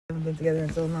haven't been together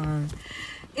in so long.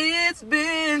 It's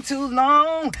been too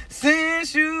long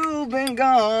since you've been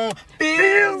gone.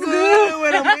 Feels good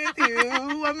when I'm with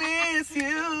you. I miss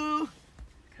you.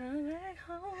 Come back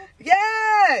home.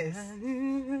 Yes.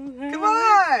 Come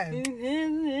on.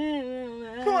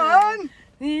 Come on.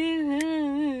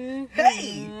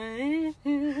 Hey.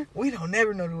 We don't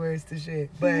never know the words to shit,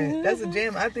 but that's a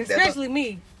jam. I think especially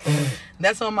me.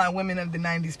 That's on my Women of the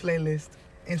 90s playlist,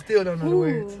 and still don't know the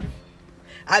words.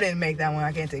 I didn't make that one.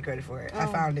 I can't take credit for it. I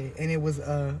found it, and it was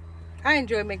I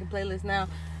enjoy making playlists now.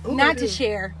 Ooh, not to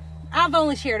share. I've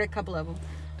only shared a couple of them,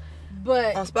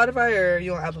 but on Spotify or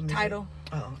you on Apple Music? Tidal.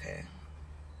 Oh, okay.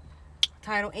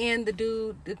 Tidal and the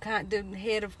dude, the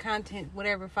head of content,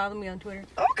 whatever. Follow me on Twitter.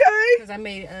 Okay. Because I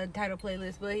made a Tidal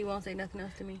playlist, but he won't say nothing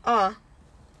else to me.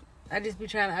 I just be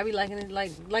trying to. I be liking it,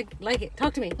 like it.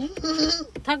 Talk to me.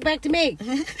 Talk back to me.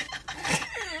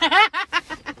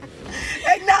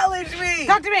 Acknowledge me.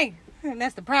 Talk to me. And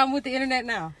that's the problem with the internet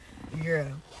now. Girl.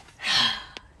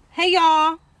 Hey,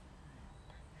 y'all.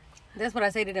 That's what I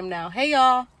say to them now. Hey,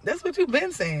 y'all. That's what you've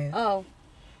been saying. Oh.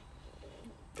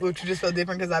 What, you just feel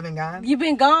different because I've been gone? You've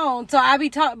been gone. So I be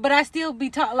talking, but I still be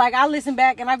talking. Like, I listen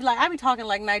back and I be like, I be talking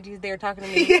like Nigel's there talking to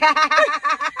me. Yeah.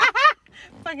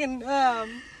 Fucking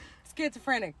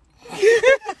schizophrenic.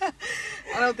 I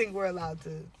don't think we're allowed to.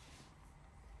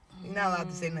 You're not allowed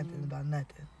to say nothing about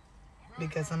nothing.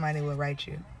 Because somebody will write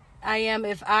you. I am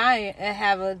if I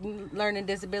have a learning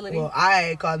disability. Well,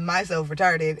 I called myself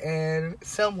retarded, and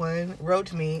someone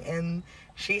wrote me, and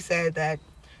she said that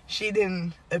she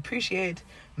didn't appreciate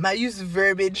my use of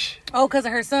verbiage. Oh, because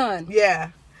of her son.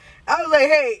 Yeah. I was like,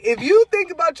 hey, if you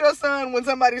think about your son when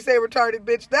somebody say retarded,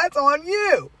 bitch, that's on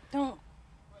you. Don't.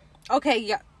 Okay,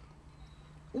 yeah.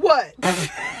 What?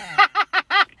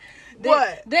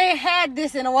 What? They had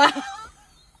this in a while.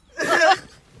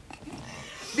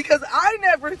 Because I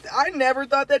never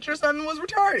thought that your son was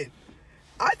retarded.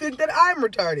 I think that I'm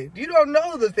retarded. You don't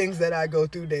know the things that I go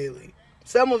through daily.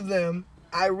 Some of them,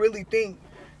 I really think,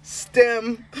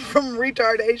 stem from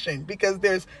retardation. Because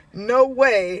there's no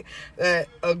way that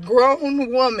a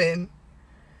grown woman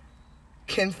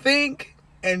can think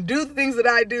and do the things that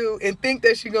I do and think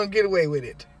that she's going to get away with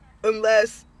it.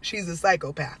 Unless she's a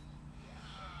psychopath.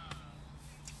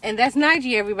 And that's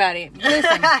Nige, everybody.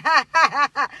 Listen,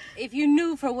 if you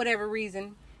knew for whatever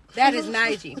reason, that is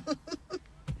Nige.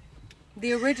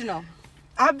 The original.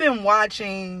 I've been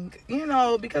watching,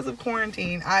 because of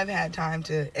quarantine, I've had time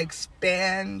to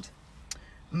expand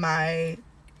my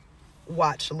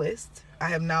watch list. I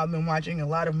have now been watching a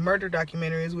lot of murder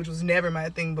documentaries, which was never my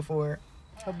thing before.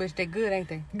 Oh, bitch, they good, ain't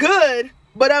they? Good,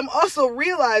 but I'm also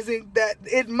realizing that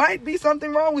it might be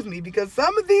something wrong with me because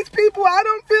some of these people, I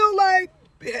don't feel like,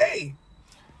 hey.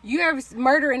 You ever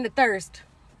Murder in the Thirst?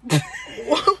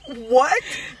 What?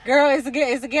 Girl, it's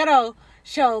a ghetto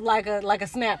show like a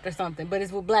Snapped or something, but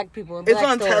it's with black people and It's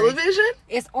black on stories. television?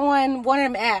 It's on one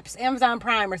of them apps, Amazon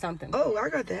Prime or something. Oh, I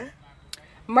got that.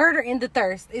 Murder in the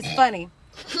Thirst. It's funny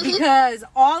because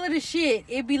all of the shit,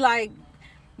 it be like,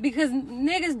 because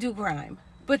niggas do crime,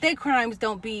 but their crimes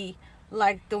don't be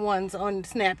like the ones on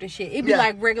Snapped and shit. It be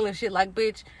like regular shit, like,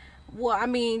 bitch, well, I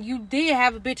mean, you did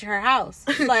have a bitch in her house.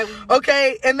 Like,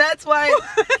 okay, and that's why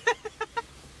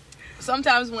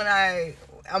sometimes when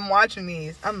I'm watching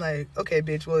these, I'm like, okay,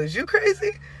 bitch, well, is you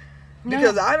crazy?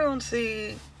 Because I don't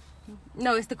see...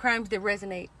 No, it's the crimes that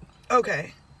resonate.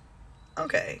 Okay.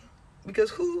 Because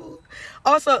who...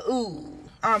 Also,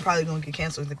 I'm probably going to get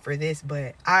canceled for this,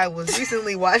 but I was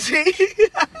recently watching...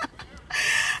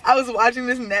 I was watching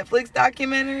this Netflix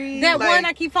documentary. That one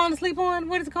I keep falling asleep on?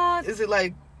 What is it called? Is it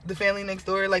like The Family Next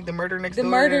Door? Like The Murder Next Door? The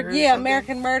Murder, yeah, something?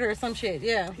 American Murder or some shit,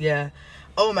 yeah. Yeah.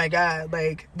 Oh my God.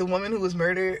 Like, the woman who was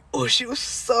murdered, she was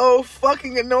so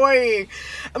fucking annoying.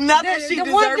 Not that she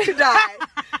deserved to die.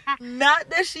 Not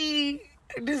that she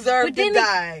deserved to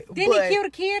die. Didn't he kill the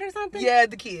kid or something? Yeah,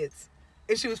 the kids.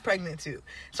 And she was pregnant too.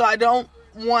 So I don't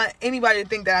want anybody to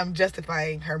think that I'm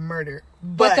justifying her murder.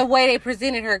 But the way they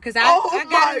presented her, because I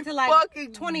got into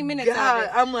like 20 minutes of it.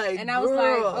 I'm like, and I was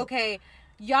like, okay,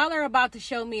 y'all are about to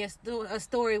show me a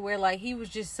story where like he was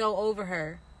just so over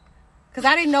her. Because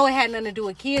I didn't know it had nothing to do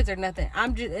with kids or nothing.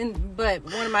 But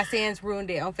one of my fans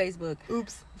ruined it on Facebook.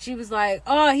 Oops. She was like,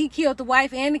 oh, he killed the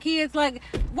wife and the kids. Like,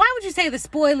 why would you say the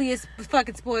spoiliest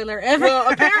fucking spoiler ever?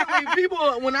 Well, apparently people,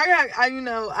 when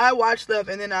I watch stuff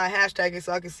and then I hashtag it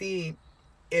so I can see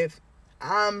if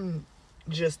I'm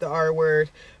just the R word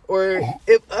or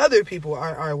if other people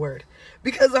are R word.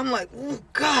 Because I'm like, oh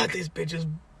God, this bitch is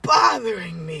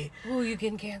bothering me. Ooh, you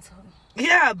getting canceled.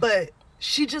 Yeah, but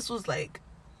she just was like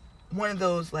one of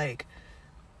those like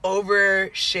over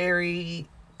sherry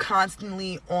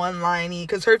constantly online-y,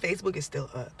 because her Facebook is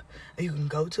still up. And you can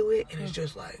go to it, and it's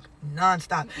just, like,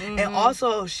 nonstop. Mm-hmm. And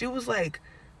also, she was, like,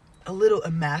 a little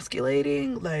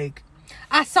emasculating, like...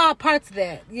 I saw parts of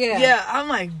that, yeah. Yeah, I'm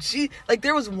like, gee... Like,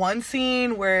 there was one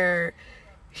scene where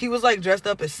he was, like, dressed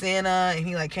up as Santa, and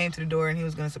he, like, came to the door, and he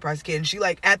was gonna surprise the kid. And she,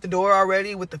 like, at the door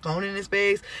already with the phone in his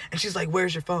face, and she's like,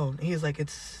 where's your phone? And he's like,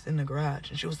 it's in the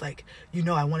garage. And she was like, you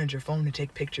know I wanted your phone to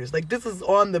take pictures. Like, this is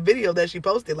on the video that she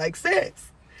posted. Like,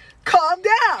 sis, calm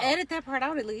down. Edit that part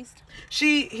out at least.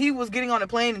 He was getting on a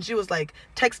plane, and she was like,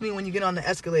 text me when you get on the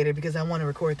escalator because I want to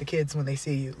record the kids when they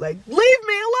see you. Like, leave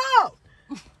me alone.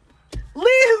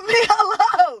 Leave me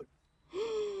alone.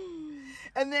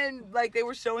 And then, like, they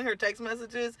were showing her text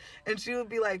messages, and she would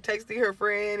be, like, texting her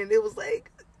friend, and it was, like,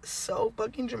 so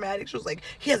fucking dramatic. She was like,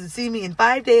 he hasn't seen me in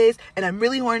 5 days, and I'm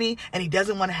really horny, and he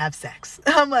doesn't want to have sex.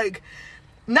 I'm like,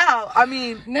 now, I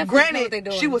mean, Netflix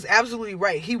granted, she was absolutely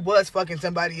right. He was fucking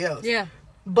somebody else. Yeah.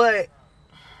 But,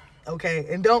 okay,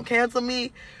 and don't cancel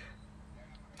me.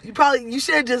 You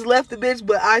should have just left the bitch,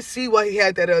 but I see why he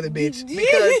had that other bitch.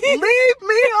 Because leave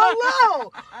me alone.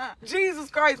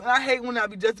 Jesus Christ. And I hate when I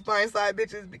be justifying side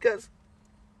bitches because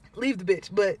leave the bitch.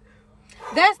 But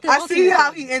that's the I see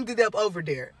how he ended up over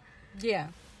there. Yeah.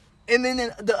 And then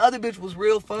the other bitch was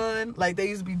real fun. Like, they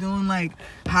used to be doing, like,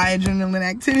 high adrenaline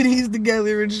activities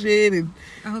together and shit. And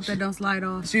I hope that don't slide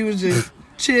off. she was just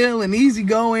chill and easy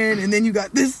going. And then you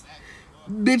got this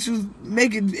bitch was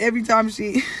making every time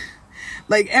she...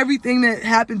 Like, everything that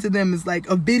happened to them is, like,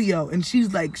 a video. And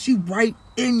she's, like, she right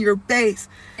in your face.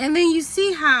 And then you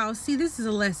see how... See, this is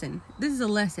a lesson. This is a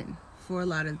lesson for a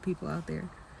lot of the people out there.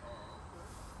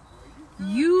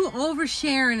 You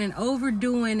oversharing and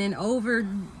overdoing and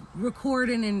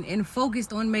over-recording and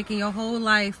focused on making your whole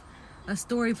life a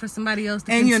story for somebody else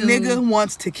to consume. And your nigga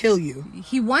wants to kill you.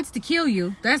 He wants to kill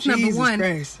you. That's Jesus number one.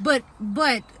 Christ. But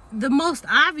the most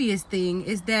obvious thing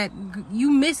is that you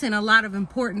missing a lot of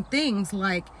important things,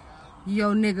 like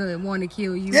your nigga want to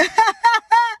kill you.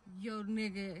 Your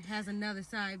nigga has another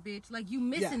side bitch. Like, you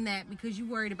missing that because you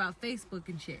worried about Facebook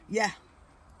and shit. Yeah.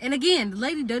 And again, the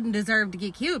lady doesn't deserve to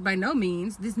get killed by no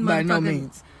means. This motherfucker. By no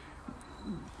means.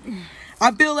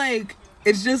 I feel like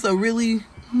it's just a really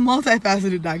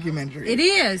multifaceted documentary. It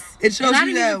is. It shows and I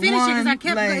you didn't that even finish one, it because I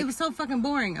kept like, it was so fucking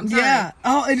boring. I'm sorry. Yeah.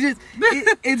 Oh,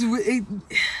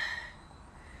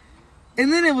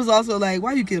 and then it was also like,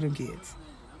 why you kill them kids?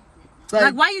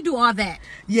 Like, why you do all that?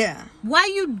 Yeah. Why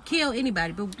you kill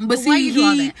anybody? But see, why you do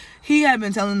all that? He had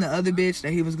been telling the other bitch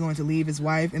that he was going to leave his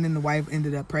wife, and then the wife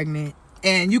ended up pregnant.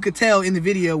 And you could tell in the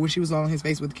video when she was all on his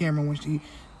face with the camera when she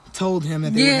told him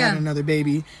that they were having another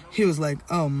baby. He was like,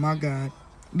 oh my God.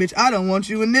 Bitch, I don't want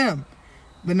you and them.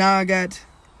 But now I got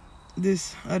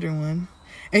this other one.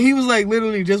 And he was like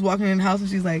literally just walking in the house, and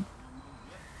she's like,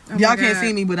 y'all can't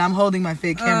see me, but I'm holding my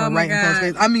fake camera right in close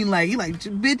face. I mean, like, he like,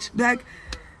 bitch, back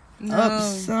up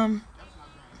some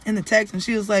in the text. And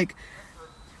she was like,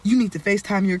 you need to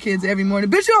FaceTime your kids every morning.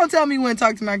 Bitch, you don't tell me when to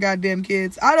talk to my goddamn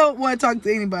kids. I don't want to talk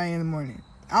to anybody in the morning.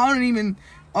 I don't even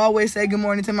always say good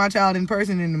morning to my child in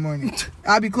person in the morning.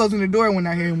 I'll be closing the door when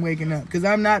I hear him waking up, because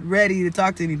I'm not ready to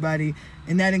talk to anybody,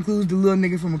 and that includes the little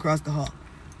nigga from across the hall.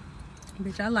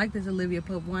 Bitch, I like this Olivia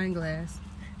Pope wine glass.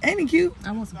 Ain't it cute?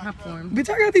 I want some popcorn. Bitch,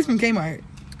 I got these from Kmart.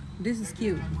 This is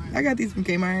cute. I got these from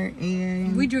Kmart,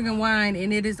 and we drinking wine,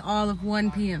 and it is all of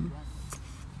 1 p.m.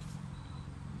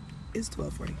 It's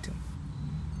 12:42.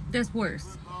 That's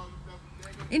worse.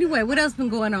 Anyway, what else been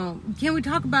going on? Can we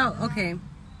talk about, okay,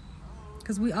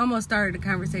 because we almost started the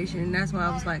conversation, and that's why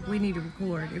I was like, we need to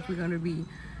record if we're going to be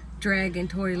dragging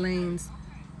Tory Lanez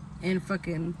and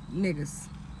fucking niggas.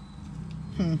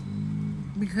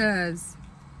 Because,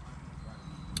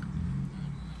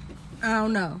 I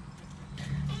don't know.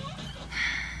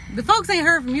 The folks ain't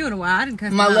heard from you in a while. I didn't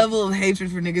cuss My them out. level of hatred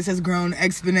for niggas has grown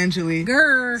exponentially.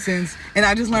 Grr. Since, and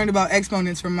I just learned about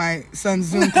exponents from my son's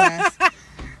Zoom class.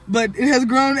 But it has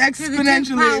grown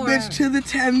exponentially, bitch, to the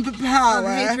 10th power.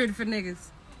 Of hatred for niggas.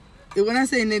 When I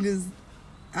say niggas,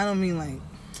 I don't mean like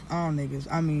all niggas.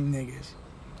 I mean niggas.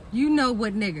 You know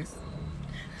what niggas.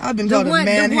 I've been called a man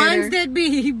The hater. ones that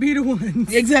be the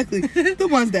ones. Exactly. The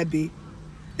ones that be.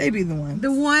 They be the ones.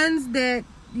 The ones that,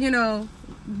 you know,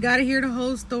 gotta hear the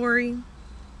whole story.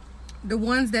 The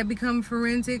ones that become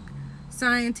forensic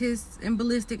scientists and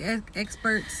ballistic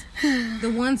experts.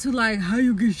 The ones who like, how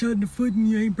you get shot in the foot and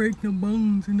you ain't break no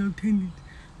bones and no tendons.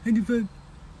 How the fuck?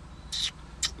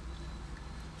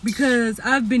 Because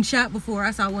I've been shot before.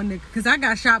 I saw one nigga. Because I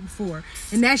got shot before.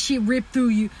 And that shit ripped through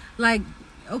you. Like,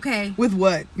 okay. With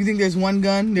what? You think there's one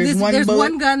gun? There's one bullet? There's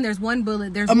one gun. There's one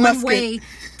bullet. There's one musket. way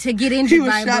to get injured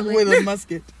by a bullet. He was shot with a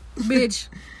musket. Bitch.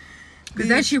 Cause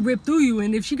that shit ripped through you,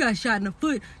 and if she got shot in the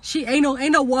foot, she ain't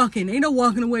no walking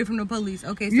away from the police.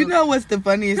 Okay, so you know what's the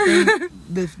funniest thing?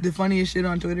 the funniest shit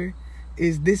on Twitter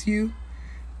is this you.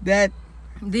 That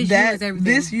this you is everything.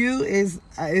 This you is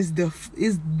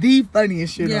the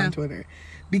funniest shit on Twitter,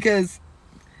 because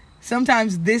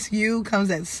sometimes this you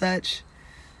comes at such.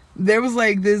 There was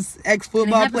like this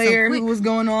ex-football player who was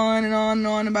going on and on and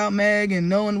on about Meg and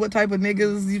knowing what type of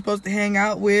niggas you're supposed to hang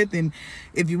out with, and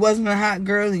if you wasn't a hot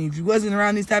girl and if you wasn't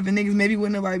around these type of niggas, maybe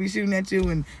wouldn't nobody be shooting at you.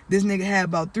 And this nigga had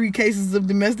about 3 cases of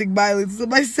domestic violence.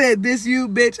 Somebody said, "This you,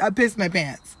 bitch, I pissed my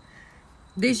pants."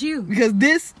 This you. Because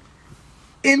this,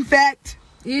 in fact,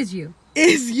 is you.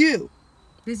 Is you.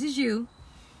 This is you.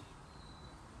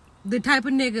 The type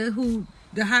of nigga who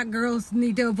the hot girls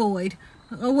need to avoid.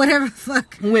 Or whatever the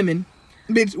fuck. Women.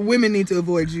 Bitch, women need to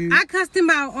avoid you. I cussed him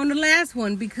out on the last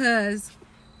one because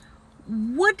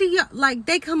what do you like?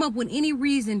 They come up with any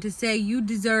reason to say you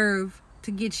deserve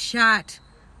to get shot,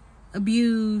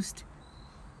 abused,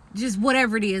 just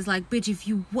whatever it is. Like, bitch, if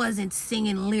you wasn't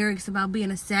singing lyrics about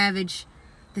being a savage,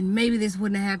 then maybe this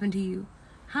wouldn't have happened to you.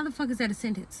 How the fuck is that a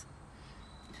sentence?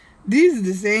 These are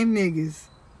the same niggas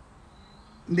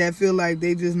that feel like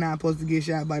they just not supposed to get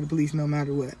shot by the police no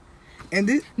matter what. And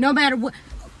this, no matter what,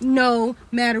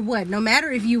 no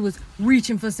matter if you was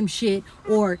reaching for some shit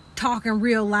or talking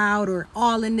real loud or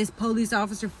all in this police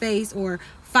officer face or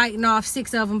fighting off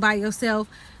 6 of them by yourself,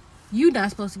 you not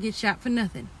supposed to get shot for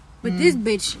nothing. But this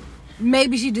bitch,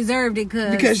 maybe she deserved it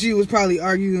because she was probably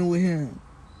arguing with him.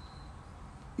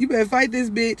 You better fight this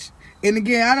bitch. And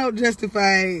again, I don't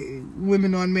justify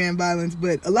women on man violence,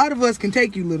 but a lot of us can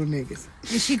take you little niggas.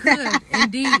 And she could,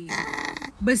 indeed.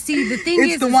 But see, the thing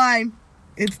is... It's the wine.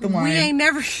 It's the wine. We ain't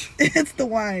never... It's the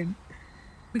wine.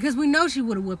 Because we know she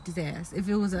would have whooped his ass if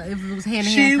it was hand-to-hand combat.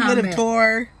 She would have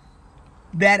tore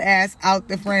that ass out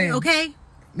the frame. Okay?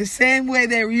 The same way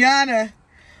that Rihanna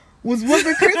was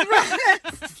whooping Chris Rock.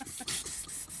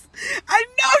 I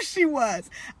know she was.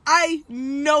 I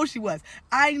know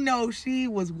she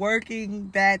was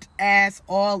working that ass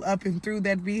all up and through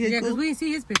that vehicle. Yeah, because we didn't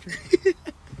see his picture.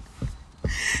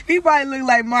 He probably looked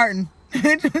like Martin. He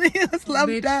was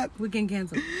lumped up. We can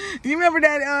cancel. Do you remember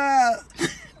that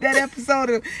episode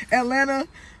of Atlanta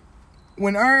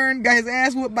when Earn got his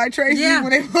ass whooped by Tracy? Yeah.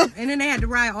 And then they had to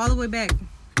ride all the way back.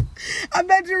 I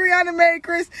bet you Rihanna made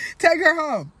Chris take her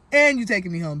home. And you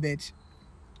taking me home, bitch.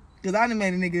 Because I done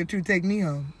made a nigga to take me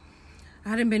home.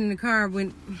 I done been in the car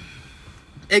when...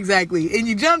 Exactly. And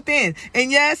you jumped in. And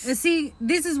yes... And see,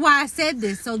 this is why I said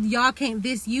this. So y'all can't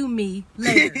this you me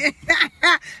later.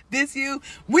 This you...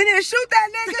 We didn't shoot that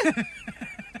nigga.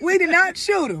 We did not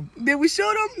shoot him. Did we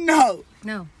shoot him? No.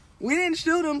 No. We didn't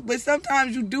shoot him. But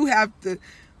sometimes you do have to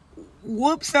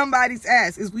whoop somebody's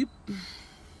ass. It's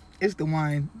the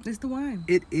wine. It's the wine.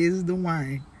 It is the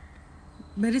wine.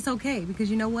 But it's okay. Because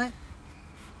you know what?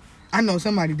 I know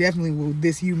somebody definitely will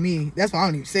diss you me. That's why I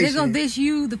don't even say They're shit. gonna diss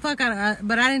you the fuck out of...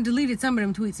 But I didn't deleted some of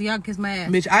them tweets, so y'all kiss my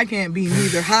ass. Bitch, I can't be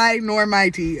neither high nor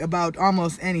mighty about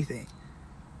almost anything.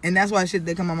 And that's why shit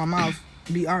that come out my mouth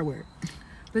be R word.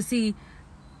 But see,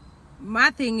 my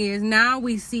thing is, now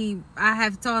we see... I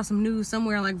have saw some news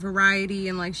somewhere like Variety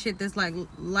and like shit that's like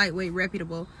lightweight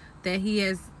reputable that he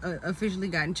has officially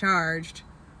gotten charged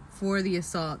for the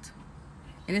assault.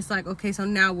 And it's like, okay, so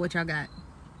now what y'all got?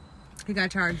 He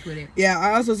got charged with it. Yeah,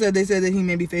 I also said they said that he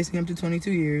may be facing up to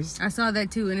 22 years. I saw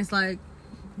that too, and it's like,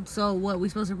 so what? We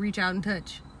supposed to reach out and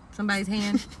touch somebody's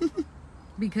hand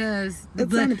because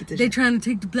they trying to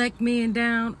take the black man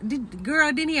down.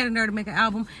 Girl, didn't he have a nerve to make an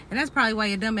album? And that's probably why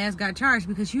your dumb ass got charged,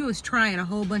 because you was trying a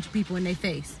whole bunch of people in their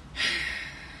face.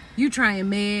 You trying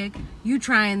Meg, you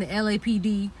trying the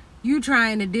LAPD, you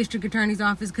trying the district attorney's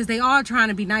office, because they all trying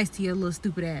to be nice to your little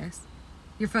stupid ass.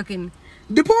 You're fucking...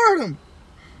 Deport him!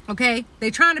 Okay?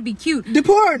 They trying to be cute.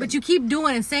 Deport him! But you keep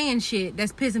doing and saying shit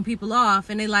that's pissing people off,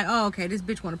 and they like, oh, okay, this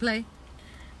bitch want to play.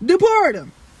 Deport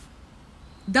him!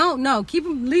 Don't, no. Keep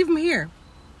him, leave him here.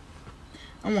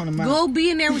 I want him out. Go be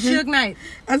in there with Suge Knight.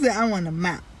 I said, I want him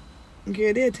out.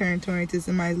 Girl, they'll turn into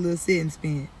somebody's little sit and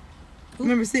spin. Ooh.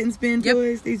 Remember sit and spin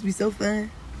toys? They used to be so fun.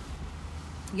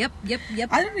 Yep.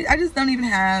 I just don't even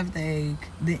have the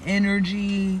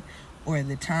energy or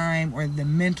the time or the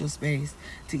mental space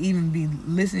to even be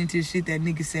listening to shit that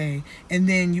niggas say. And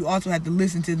then you also have to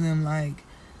listen to them like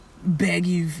beg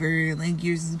you for like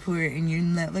your support, and you're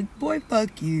not like, boy,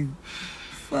 fuck you.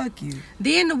 Fuck you.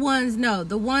 Then the ones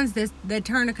that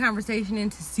turn the conversation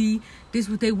into, see, this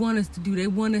what they want us to do. They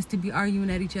want us to be arguing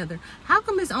at each other. How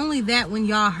come it's only that when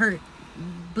y'all hurt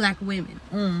black women?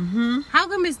 Mm-hmm. How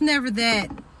come it's never that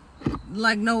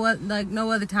like no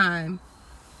other time?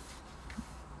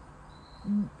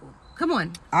 Come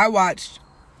on. I watched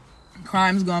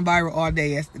Crimes Gone Viral all day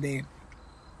yesterday.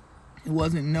 It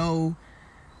wasn't no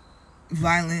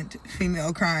violent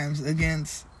female crimes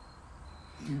against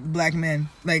black men.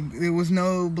 Like, there was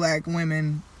no black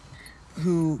women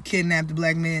who kidnapped a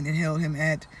black man and held him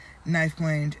at knife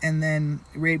point and then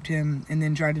raped him and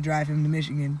then tried to drive him to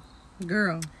Michigan.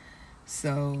 Girl.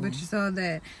 So. But you saw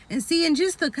that. And seeing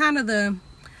just the kind of the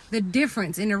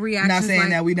difference in the reactions. Not saying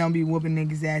that we don't be whooping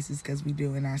niggas' asses, because we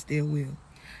do, and I still will.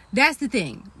 That's the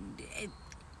thing.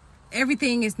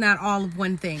 Everything is not all of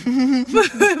one thing.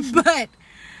 But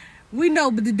we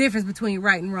know the difference between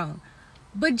right and wrong.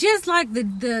 But just like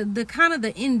the kind of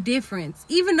the indifference,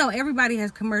 even though everybody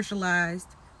has commercialized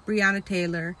Breonna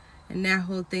Taylor and that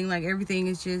whole thing, like everything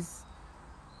is just,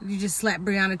 you just slap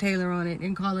Breonna Taylor on it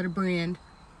and call it a brand.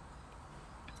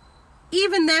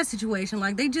 Even that situation,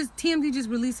 like TMZ just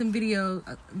released some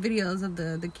videos of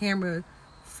the camera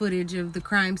footage of the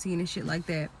crime scene and shit like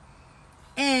that.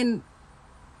 And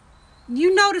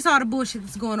you notice all the bullshit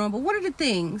that's going on, but one of the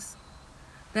things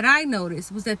that I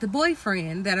noticed was that the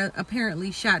boyfriend that apparently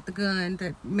shot the gun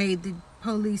that made the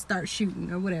police start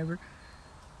shooting or whatever,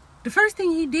 the first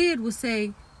thing he did was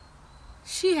say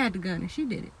she had the gun and she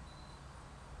did it.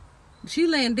 She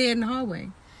laying dead in the hallway.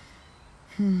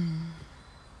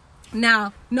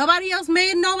 Now,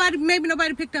 maybe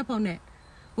nobody picked up on that.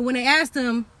 But when they asked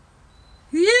him,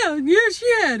 yeah,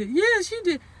 she had it. Yeah, she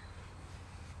did.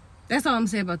 That's all I'm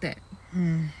saying about that.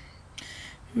 And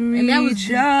that was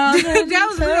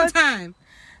real time.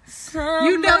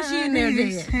 You know she in there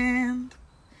dead. Hand.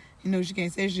 You know she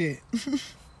can't say shit.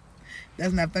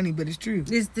 That's not funny, but it's true.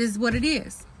 This is what it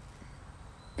is.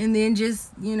 And then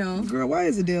just, Girl, why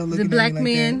is Adele looking the black at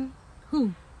me like man. that?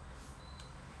 Who?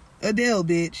 Adele,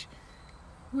 bitch.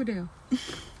 Who Adele?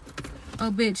 Oh,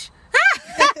 bitch.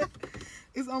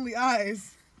 It's only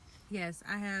eyes. Yes,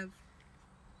 I have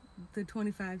the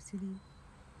 25 CD.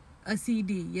 A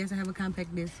CD. Yes, I have a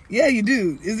compact disc. Yeah, you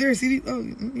do. Is there a CD? Oh,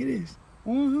 it is.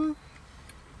 Mm-hmm.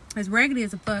 It's raggedy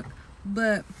as a fuck.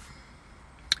 But,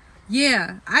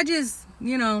 yeah, I just,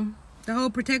 the whole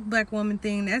protect black woman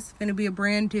thing, that's going to be a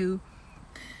brand too.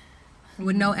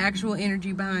 With no actual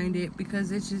energy behind it.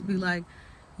 Because it's just be like,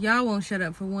 y'all won't shut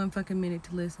up for one fucking minute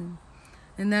to listen.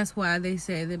 And that's why they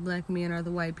say that black men are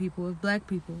the white people of black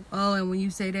people. Oh, and when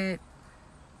you say that,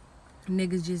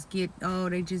 niggas just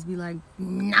they just be like,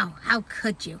 no, how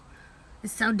could you?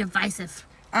 It's so divisive.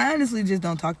 I honestly just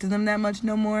don't talk to them that much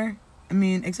no more. I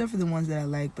mean, except for the ones that I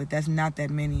like, but that's not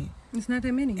that many. It's not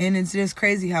that many. And it's just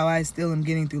crazy how I still am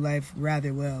getting through life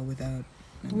rather well without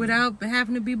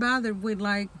having to be bothered with,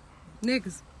 like,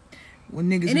 niggas. When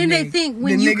niggas and then they think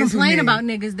when you complain about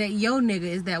niggas that your nigga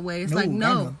is that way. It's like,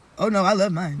 no. Oh, no, I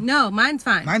love mine. No, mine's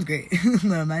fine. Mine's great.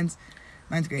 No, mine's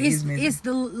great. He's amazing. It's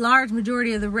the large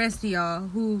majority of the rest of y'all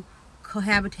who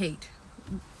cohabitate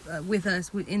with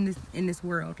us in this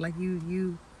world. Like,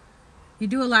 you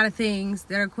do a lot of things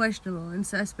that are questionable and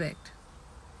suspect.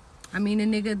 I mean, a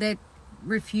nigga that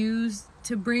refused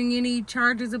to bring any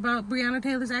charges about Breonna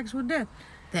Taylor's actual death.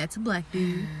 That's a black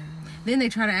dude. Then they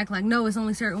try to act like, no, it's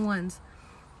only certain ones.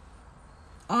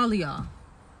 All of y'all.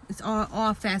 It's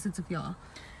all facets of y'all.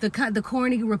 The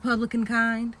corny Republican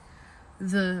kind.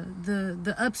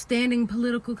 The upstanding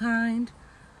political kind.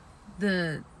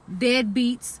 The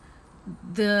deadbeats.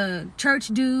 The church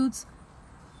dudes.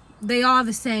 They all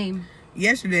the same.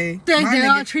 Yesterday, they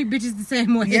all treat bitches the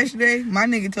same way. Yesterday, my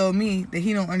nigga told me that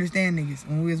he don't understand niggas.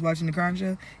 When we was watching the crime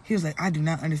show, he was like, I do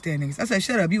not understand niggas. I said,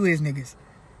 shut up, you is niggas.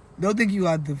 Don't think you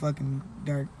out the fucking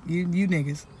dark. You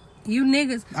niggas. You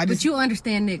niggas. But you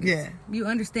understand niggas. Yeah. You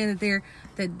understand that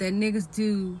that niggas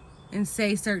do and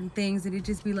say certain things that it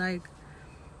just be like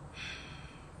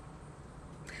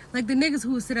the niggas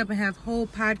who would sit up and have whole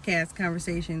podcast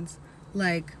conversations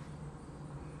like,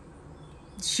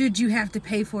 should you have to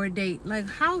pay for a date? Like,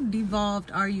 how devolved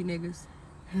are you niggas?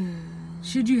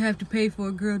 Should you have to pay for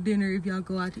a girl dinner if y'all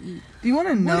go out to eat? Do you want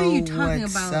to know what about?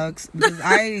 Sucks? Because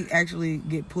I actually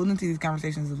get pulled into these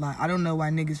conversations a lot. I don't know why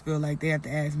niggas feel like they have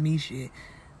to ask me shit.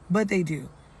 But they do.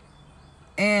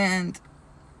 And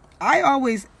I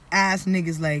always ask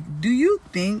niggas, like, do you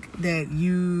think that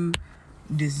you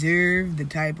deserve the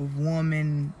type of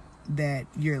woman that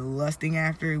you're lusting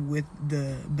after with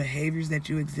the behaviors that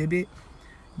you exhibit?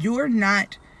 You're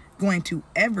not going to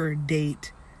ever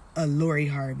date a Lori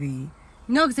Harvey.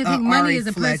 No, because I think money is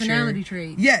a personality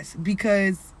trait. Yes,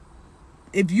 because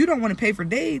if you don't want to pay for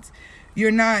dates,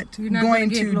 you're not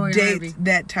going to date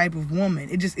that type of woman.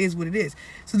 It just is what it is.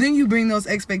 So then you bring those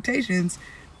expectations,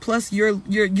 plus you're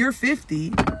 50,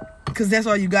 because that's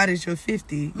all you got is your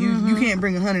 50. You can't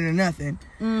bring 100 or nothing.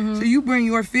 So you bring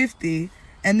your 50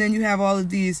 And then you have all of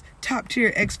these top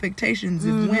tier expectations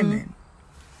of women.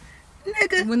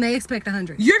 Nigga. When they expect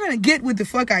 100. You're going to get what the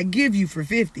fuck I give you for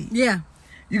 50. Yeah.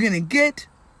 You're going to get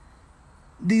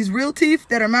these real teeth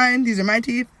that are mine. These are my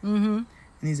teeth. Mm-hmm. And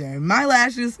these are my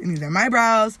lashes. And these are my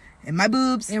brows. And my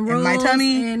boobs. And my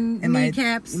tummy. And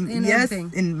kneecaps. And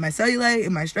everything. And my cellulite.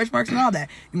 And my stretch marks and all that.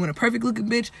 You want a perfect looking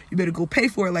bitch? You better go pay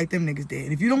for it like them niggas did.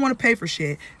 And if you don't want to pay for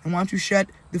shit, then why don't you shut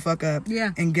the fuck up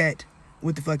and get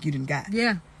what the fuck you done got?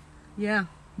 Yeah. Yeah.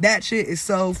 That shit is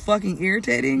so fucking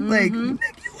irritating. Like, you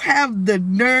have the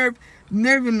nerve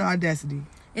and the audacity.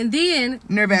 And then,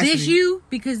 Nervacity.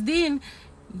 because then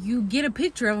you get a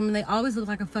picture of them and they always look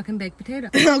like a fucking baked potato.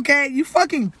 Okay? You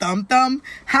fucking thumb.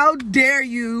 How dare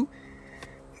you?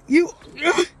 You,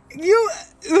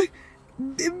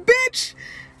 bitch.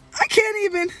 I can't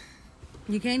even.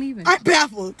 You can't even. I'm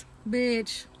baffled.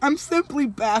 Bitch. I'm simply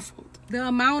baffled. The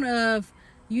amount of,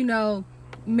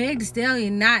 Meg Thee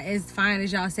Stallion not as fine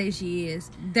as y'all say she is.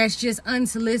 That's just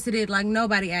unsolicited, like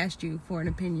nobody asked you for an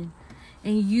opinion.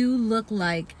 And you look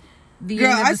like the girl,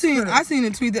 end of I the seen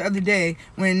a tweet the other day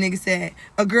when a nigga said,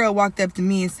 a girl walked up to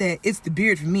me and said, it's the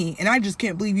beard for me. And I just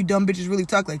can't believe you dumb bitches really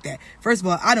talk like that. First of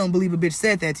all, I don't believe a bitch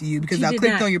said that to you because I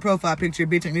clicked on your profile picture,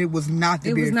 bitch, and it was not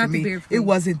the beard for me. It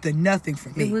wasn't the nothing for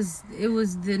me. It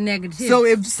was the negative. So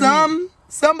if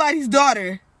somebody's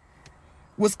daughter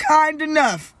was kind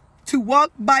enough to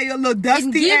walk by your little dusty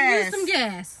and give ass you some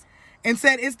gas and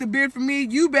said it's the beard for me,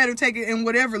 you better take it in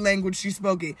whatever language she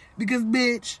spoke it. Because,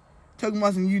 bitch, talking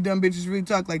about some you dumb bitches really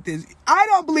talk like this. I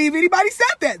don't believe anybody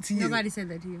said that to you. Nobody said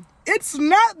that to you. It's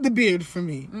not the beard for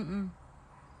me.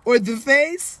 Or the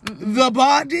face, the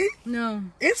body. No.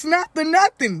 It's not the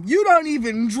nothing. You don't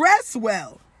even dress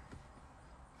well.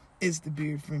 It's the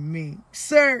beard for me.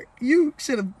 Sir, you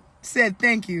should have said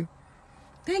thank you.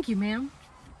 Thank you, ma'am.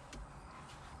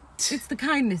 It's the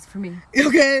kindness for me.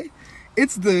 Okay?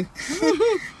 It's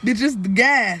it's just the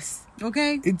gas.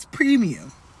 Okay? It's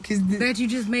premium. That you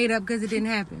just made up because it didn't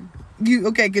happen.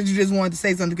 Because you just wanted to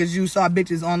say something because you saw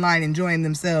bitches online enjoying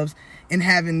themselves and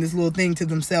having this little thing to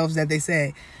themselves that they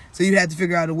say. So you had to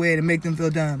figure out a way to make them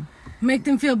feel dumb. Make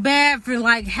them feel bad for,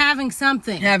 like, having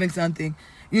something.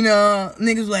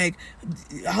 Niggas like,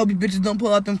 I hope you bitches don't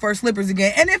pull out them fur slippers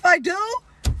again. And if I do,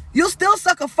 you'll still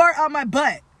suck a fart out my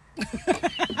butt.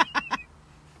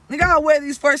 Nigga, I'll wear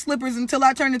these fur slippers until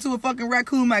I turn into a fucking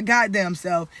raccoon my goddamn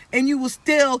self. And you will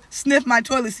still sniff my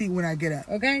toilet seat when I get up.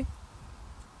 Okay?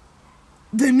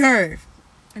 The nerve.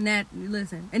 And that's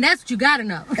what you gotta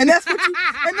know. And that's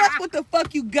what the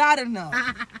fuck you gotta know.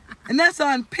 And that's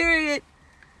on period.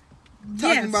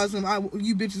 Talking about some,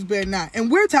 you bitches better not.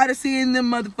 And we're tired of seeing them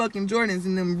motherfucking Jordans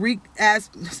and them these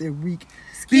weak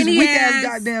ass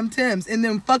goddamn Timbs and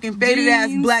them fucking faded ass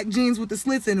black jeans with the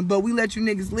slits in them. But we let you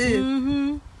niggas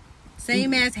live.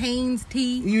 Same ass Hanes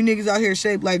tee. You niggas out here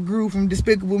shaped like Gru from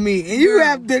Despicable Me. And you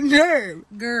have the nerve.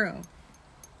 Girl.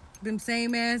 Them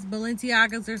same ass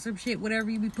Balenciagas or some shit, whatever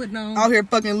you be putting on. Out here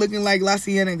fucking looking like La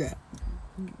Cienega.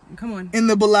 Come on. In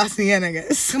the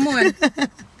Balenciagas. Come on.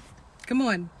 Come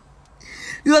on.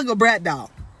 You look a brat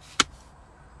doll.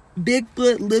 Big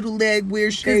foot, little leg,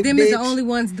 weird shape. Because them is the only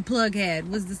ones the plug had,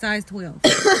 was the size 12.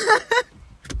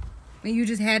 And you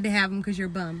just had to have them because you're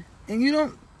a bum. And you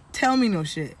don't tell me no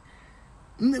shit.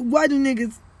 Why do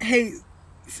niggas hate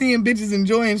seeing bitches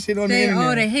enjoying shit on the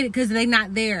internet? They hate it because they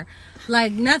not there.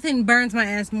 Like, nothing burns my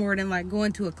ass more than, like,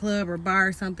 going to a club or bar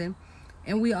or something,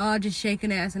 and we all just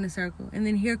shaking ass in a circle. And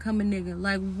then here come a nigga.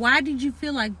 Like, why did you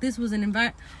feel like this was an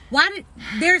environment?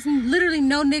 There's literally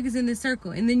no niggas in this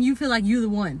circle, and then you feel like you the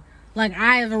one. Like,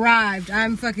 I have arrived.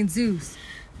 I'm fucking Zeus.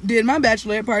 Did my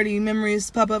bachelorette party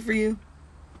memories pop up for you?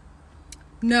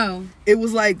 No. It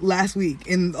was like last week,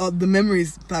 and the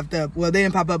memories popped up. Well, they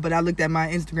didn't pop up, but I looked at my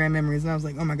Instagram memories, and I was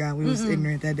like, oh my God, we was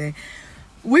ignorant that day.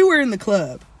 We were in the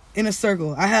club, in a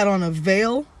circle. I had on a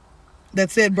veil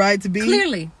that said bride-to-be.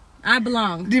 Clearly, I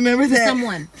belong. Do you remember that?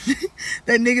 Someone.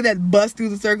 That nigga that bust through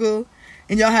the circle,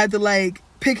 and y'all had to, like,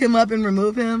 pick him up and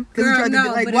remove him? Girl,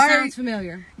 no, but it sounds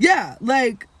familiar. Yeah,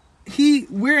 like,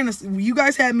 you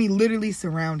guys had me literally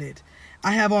surrounded.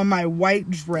 I have on my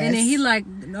white dress. And then he like,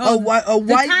 a white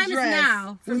the time dress is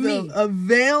now for with me. A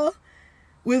veil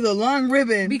with a long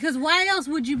ribbon. Because why else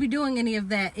would you be doing any of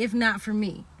that if not for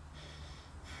me?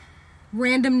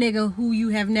 Random nigga who you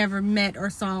have never met or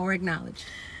saw or acknowledged.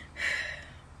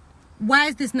 Why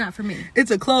is this not for me? It's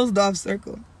a closed off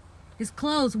circle. It's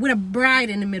closed with a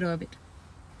bride in the middle of it.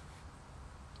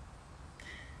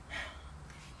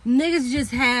 Niggas just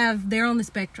they're on the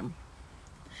spectrum.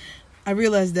 I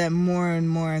realize that more and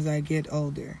more as I get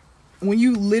older. when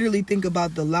you literally think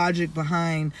about the logic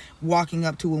behind walking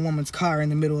up to a woman's car in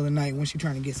the middle of the night when she's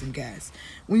trying to get some gas,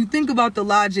 when you think about the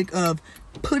logic of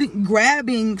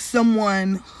grabbing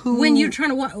someone who, when you're trying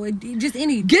to walk, just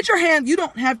any, get your hand, you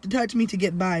don't have to touch me to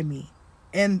get by me,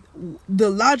 and the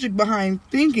logic behind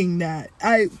thinking that,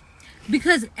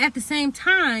 because at the same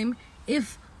time,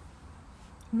 if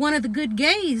one of the good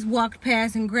gays walked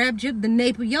past and grabbed you, the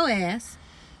nape of your ass,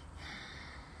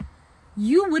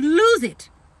 you would lose it.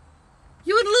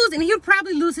 You would lose it, and he would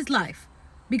probably lose his life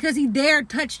because he dared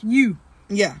touch you.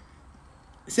 Yeah.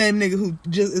 Same nigga who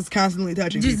just is constantly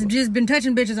touching people. Just been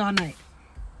touching bitches all night.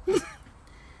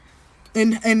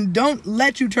 And don't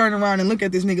let you turn around and look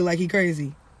at this nigga like he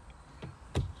crazy.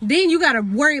 Then you gotta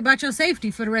worry about your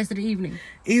safety for the rest of the evening.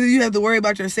 Either you have to worry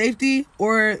about your safety,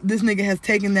 or this nigga has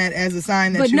taken that as a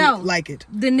sign that like it.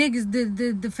 The niggas,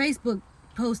 the Facebook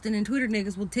posting and Twitter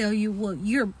niggas will tell you, well,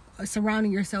 you're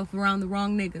surrounding yourself around the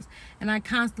wrong niggas. And I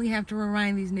constantly have to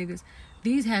remind these niggas,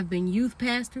 these have been youth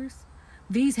pastors,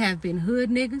 these have been hood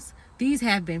niggas, these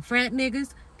have been frat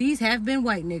niggas, these have been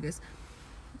white niggas.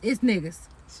 It's niggas.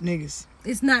 It's niggas.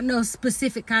 It's not no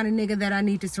specific kind of nigga that I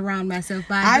need to surround myself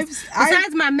by.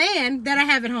 Besides my man that I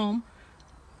have at home,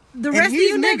 the rest of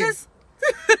you niggas,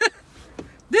 you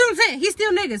know what I'm saying? He's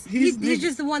still niggas. He's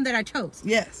just the one that I chose.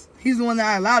 Yes. He's the one that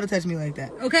I allow to touch me like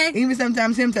that. Okay? Even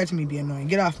sometimes him touching me be annoying.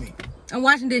 Get off me. I'm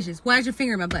washing dishes. Why is your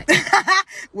finger in my butt?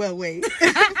 Well, wait.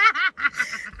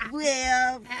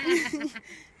 well,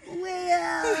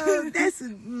 that's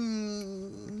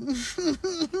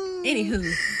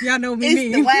Anywho, y'all know me.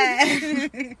 It's the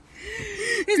wine.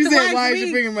 It's the wine why for is me.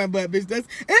 your finger in my butt, bitch?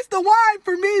 It's the wine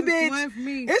for me, bitch. It's the wine for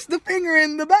me. It's the finger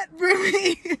in the butt for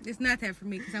me. It's not that for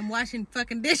me because I'm washing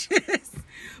fucking dishes.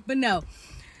 But no.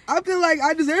 I feel like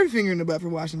I deserve a finger in the butt for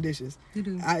washing dishes. You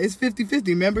do. It's 50-50,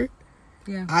 remember?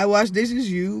 Yeah. I wash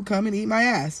dishes, you come and eat my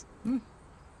ass.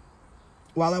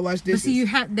 While I wash dishes. But see,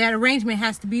 that arrangement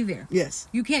has to be there. Yes.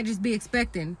 You can't just be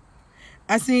expecting.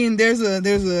 I seen there's a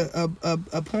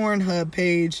Pornhub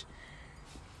page.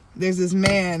 There's this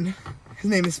man. His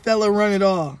name is Fella Run It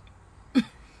All.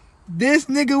 This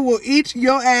nigga will eat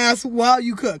your ass while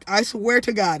you cook. I swear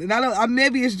to God. And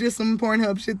maybe it's just some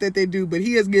Pornhub shit that they do, but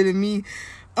he has given me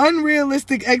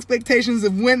unrealistic expectations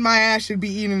of when my ass should be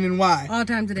eaten and why. All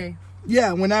time today.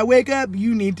 Yeah, when I wake up,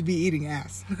 you need to be eating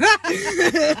ass.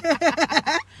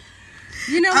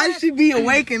 You know what? I should be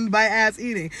awakened by ass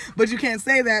eating. But you can't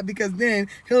say that because then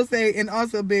he'll say, and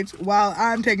also, bitch, while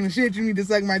I'm taking a shit, you need to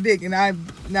suck my dick. And I'm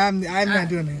not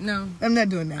doing that. No. I'm not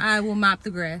doing that. I will mop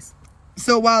the grass.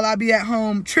 So while I be at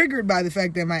home triggered by the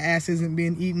fact that my ass isn't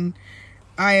being eaten,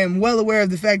 I am well aware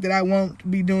of the fact that I won't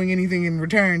be doing anything in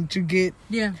return to get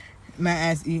my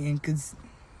ass eaten because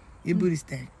your booty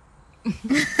stank.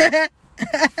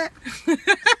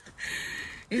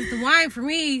 It's the wine for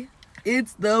me.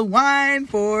 It's the wine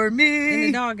for me. And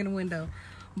the dog in the window.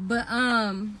 But,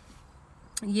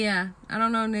 yeah. I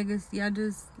don't know, niggas. Y'all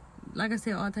just, like I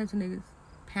said, all types of niggas.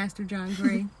 Pastor John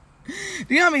Gray. Do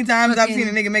you know how many times I've seen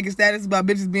a nigga make a status about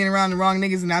bitches being around the wrong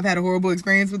niggas and I've had a horrible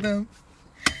experience with them?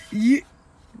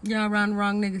 Y'all around the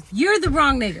wrong niggas. You're the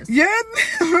wrong niggas. You're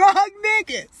the wrong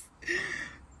niggas.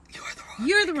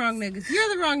 You're the wrong niggas.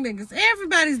 You're the wrong niggas.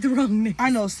 Everybody's the wrong niggas.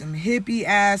 I know some hippie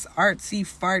ass, artsy,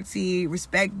 fartsy,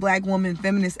 respect black woman,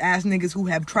 feminist ass niggas who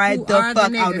have tried the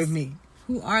fuck out of me.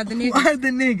 Who are the niggas? Who are the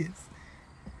niggas?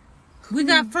 We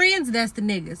got friends that's the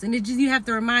niggas. And it just, you have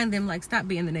to remind them, like, stop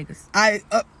being the niggas.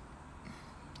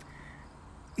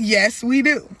 Yes, we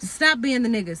do. Stop being the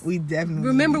niggas. We definitely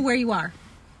remember do. where you are.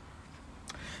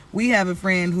 We have a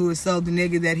friend who is so the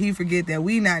nigga that he forget that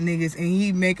we not niggas and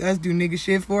he make us do nigga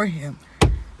shit for him.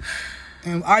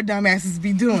 And our dumbasses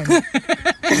be doing it.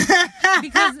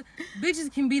 Because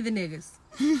bitches can be the niggas.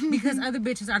 Because other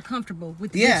bitches are comfortable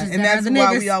with the bitches and that are that's the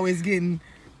why niggas. we always getting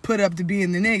put up to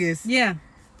being the niggas. Yeah.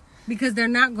 Because they're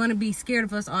not going to be scared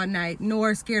of us all night,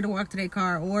 nor scared to walk to their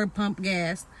car, or pump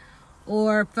gas,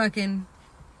 or fucking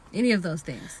any of those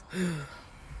things.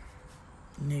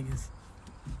 Niggas.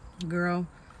 Girl.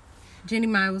 Jenny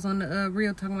Mai was on the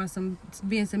reel talking about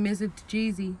being submissive to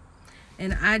Jeezy.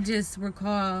 And I just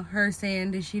recall her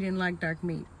saying that she didn't like dark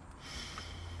meat.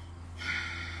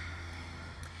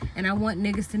 And I want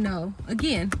niggas to know,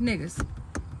 again, niggas,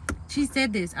 she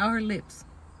said this out her lips.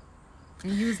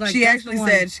 And you was like, she actually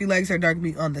said she likes her dark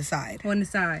meat on the side. On the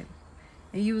side.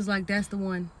 And you was like, that's the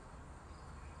one.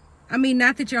 I mean,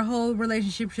 not that your whole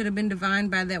relationship should have been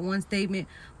defined by that one statement,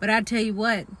 but I tell you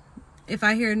what, if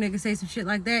I hear a nigga say some shit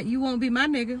like that, you won't be my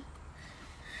nigga.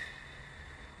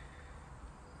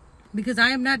 Because I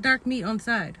am not dark meat on the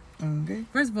side. Okay.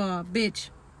 First of all, bitch.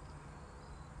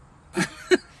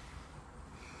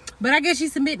 But I guess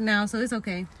she's submitting now, so it's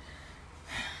okay.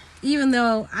 Even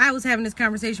though I was having this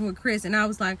conversation with Chris, and I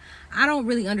was like, I don't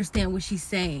really understand what she's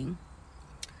saying.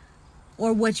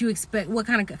 Or what you expect, what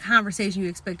kind of conversation you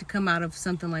expect to come out of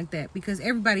something like that. Because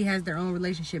everybody has their own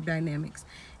relationship dynamics.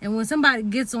 And when somebody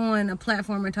gets on a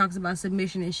platform and talks about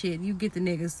submission and shit, you get the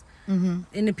niggas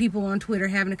and the people on Twitter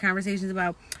having the conversations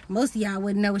about, most of y'all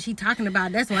wouldn't know what she talking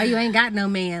about. That's why you ain't got no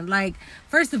man. Like,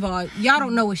 first of all, y'all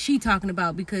don't know what she talking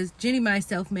about because Jenny Mai's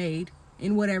self-made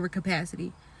in whatever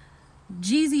capacity.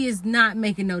 Jeezy is not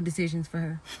making no decisions for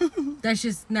her. That's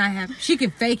just not happening. She can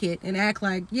fake it and act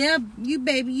like, yeah, you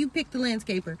baby, you picked the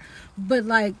landscaper. But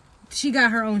like, she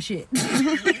got her own shit.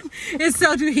 And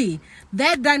so do he.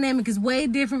 That dynamic is way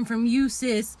different from you,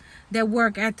 sis, that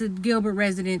work at the Gilbert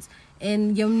residence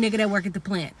and your nigga that work at the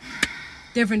plant.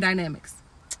 Different dynamics.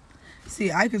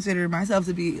 See, I consider myself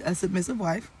to be a submissive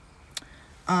wife.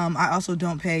 I also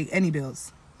don't pay any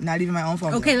bills. Not even my own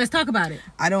phone bill. Okay, let's talk about it.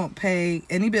 I don't pay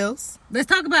any bills. Let's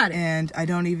talk about it. And I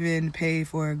don't even pay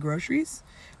for groceries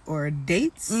or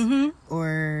dates.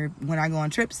 Or when I go on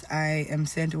trips, I am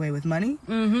sent away with money.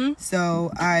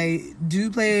 So I do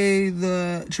play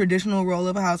the traditional role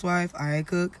of a housewife. I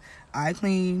cook, I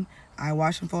clean, I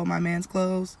wash and fold my man's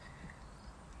clothes.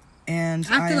 And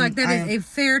I feel like that is a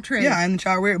fair trade. Yeah, I'm the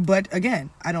child rearer. But again,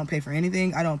 I don't pay for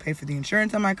anything. I don't pay for the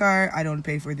insurance on my car. I don't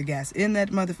pay for the gas in that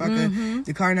motherfucker.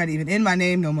 The car not even in my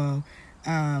name no more.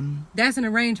 That's an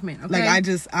arrangement. Okay? Like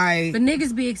But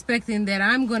niggas be expecting that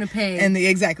I'm gonna pay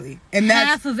exactly, and that's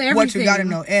half of everything, what you gotta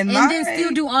know, and then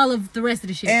still do all of the rest of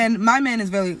the shit. And my man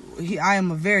is I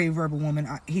am a very verbal woman.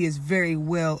 He is very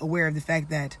well aware of the fact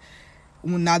that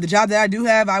now the job that I do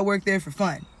have, I work there for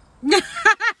fun.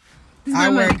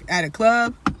 I work at a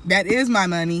club. That is my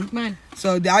money. Mine.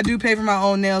 So I do pay for my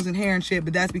own nails and hair and shit,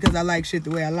 but that's because I like shit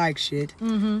the way I like shit.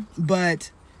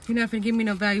 But you're not gonna give me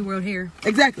no Value World hair.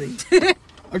 Exactly.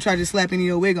 Or try to slap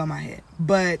any old wig on my head.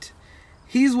 But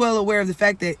he's well aware of the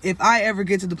fact that if I ever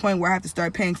get to the point where I have to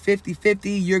start paying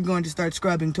 50-50, you're going to start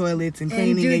scrubbing toilets and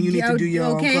cleaning, and you need to do your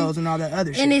own clothes and all that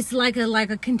other shit. And it's like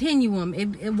a continuum.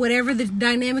 Whatever the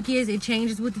dynamic is, it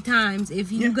changes with the times. If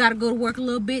you got to go to work a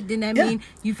little bit, then that means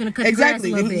you finna cut the grass a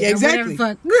little bit. Exactly. Or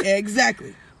whatever the fuck.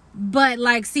 Exactly. But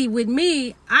like, see, with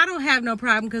me, I don't have no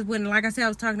problem because when, like I said, I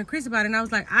was talking to Chris about it, and I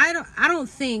was like, I don't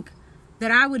think that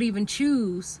I would even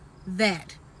choose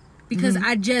that. Because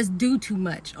I just do too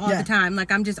much all the time.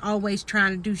 Like, I'm just always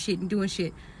trying to do shit and doing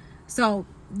shit. So,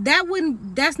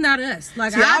 that's not us.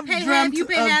 Like, see, I pay half, you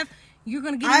pay half. You're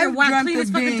going to get in there while clean this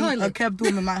fucking toilet. I've kept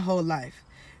woman my whole life.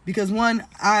 Because, one,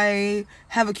 I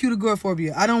have acute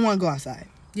agoraphobia. I don't want to go outside.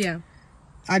 Yeah.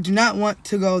 I do not want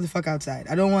to go the fuck outside.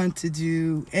 I don't want to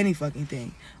do any fucking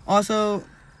thing. Also,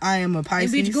 I am a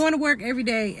Pisces. And bitch, going to work every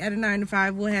day at a 9 to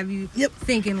 5 will have you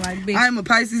thinking like, bitch. I'm a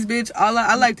Pisces, bitch.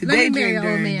 I like to daydream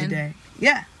during the day.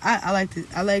 Yeah, I like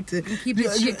to and keep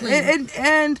his shit clean.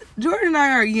 And Jordan and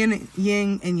I are yin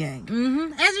and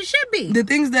yang. As it should be. The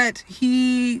things that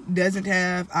he doesn't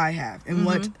have, I have, and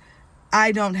what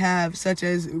I don't have, such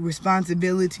as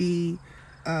responsibility,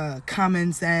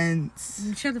 common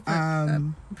sense. Shut the fuck up.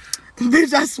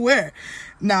 Bitch, I swear.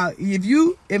 Now,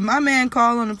 if my man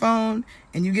call on the phone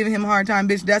and you giving him a hard time,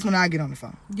 bitch, that's when I get on the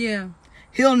phone. Yeah.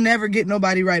 He'll never get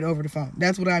nobody right over the phone.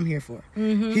 That's what I'm here for.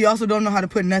 He also don't know how to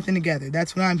put nothing together.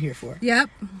 That's what I'm here for. Yep.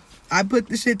 I put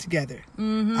the shit together.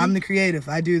 I'm the creative.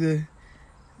 I do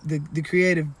the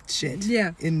creative shit.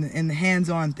 Yeah. In the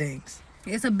hands-on things.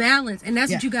 It's a balance, and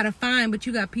that's what you got to find. But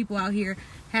you got people out here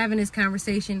having this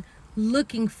conversation,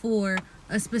 looking for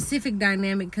a specific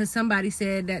dynamic because somebody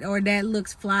said that, or that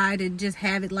looks fly to just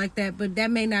have it like that. But that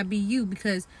may not be you,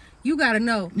 because you got to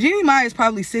know. Jeannie Mai is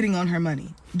probably sitting on her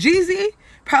money. Jeezy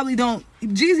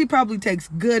probably takes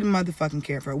good motherfucking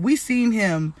care of her. We seen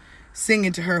him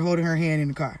singing to her, holding her hand in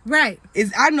the car. Right.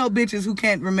 I know bitches who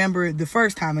can't remember the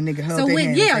first time a nigga held their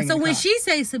hand. Yeah, so when she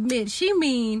say submit, she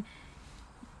mean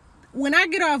when I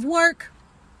get off work,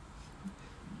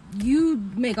 you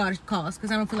make all the calls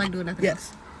because I don't feel like doing nothing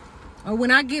else. Or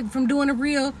when I get from doing a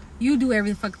reel, you do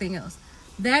every fucking thing else.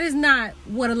 That is not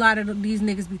what a lot of these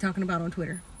niggas be talking about on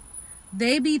Twitter.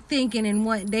 They be thinking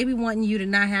they be wanting you to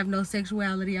not have no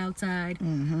sexuality outside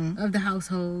of the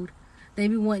household. They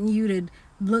be wanting you to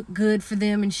look good for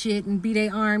them and shit and be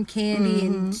their arm candy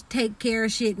and take care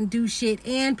of shit and do shit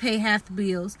and pay half the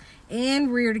bills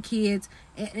and rear the kids.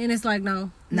 And it's like,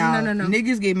 no.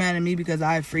 Niggas get mad at me because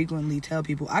I frequently tell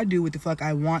people I do what the fuck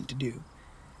I want to do.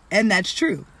 And that's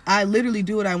true. I literally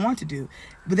do what I want to do.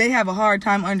 But they have a hard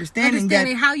time understanding that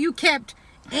how you kept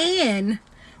and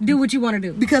do what you want to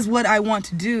do. Because what I want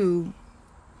to do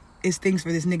is things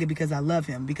for this nigga because I love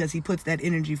him, because he puts that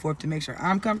energy forth to make sure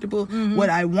I'm comfortable. What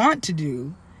I want to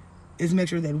do is make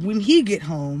sure that when he get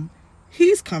home,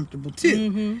 he's comfortable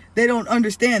too. They don't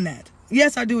understand that.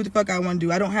 Yes, I do what the fuck I want to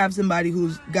do. I don't have somebody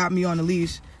who's got me on a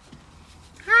leash.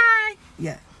 Hi.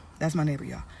 Yeah, that's my neighbor,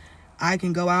 y'all. I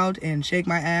can go out and shake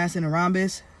my ass in a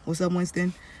rhombus. What's up,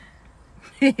 Winston?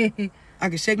 I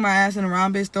can shake my ass in a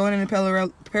rhombus, throw it in a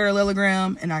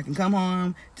parallelogram, and I can come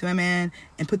home to my man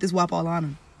and put this WAP all on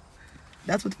him.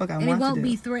 That's what the fuck I want to do. And he won't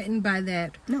be threatened by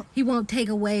that. No. He won't take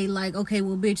away, like, okay,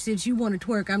 well, bitch, since you want to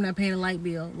twerk, I'm not paying a light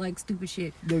bill. Like, stupid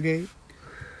shit. Okay.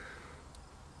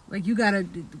 Like, you gotta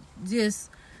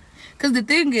just... Because the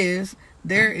thing is,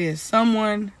 there is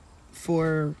someone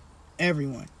for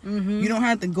everyone. You don't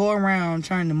have to go around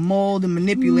trying to mold and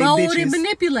manipulate bitches. And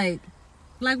manipulate.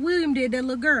 Like William did that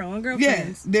little girl on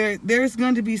Girlfriends. Yes, there's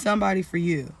going to be somebody for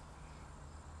you.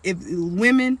 If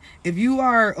you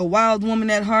are a wild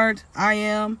woman at heart, I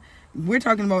am. We're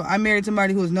talking about, I married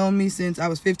somebody who has known me since I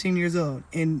was 15 years old.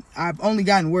 And I've only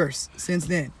gotten worse since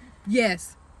then.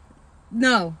 Yes.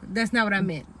 No, that's not what I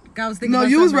meant. I was thinking no, about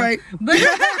you was something. right. But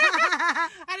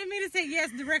I didn't mean to say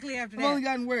yes directly after that. I've only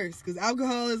gotten worse because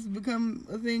alcohol has become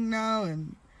a thing now.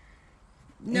 And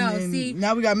see.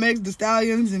 Now we got Megs Thee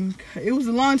Stallions. And it was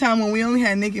a long time when we only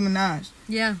had Nicki Minaj.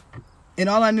 Yeah. And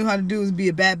all I knew how to do was be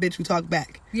a bad bitch who talked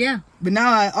back. Yeah. But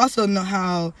now I also know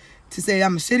how to say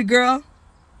I'm a city girl.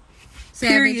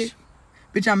 Savage. Period.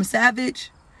 Bitch, I'm a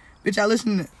savage. Bitch,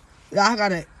 I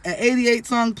got a 88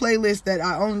 song playlist that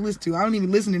I only listen to. I don't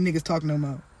even listen to niggas talk no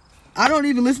more. I don't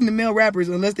even listen to male rappers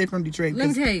unless they're from Detroit. Let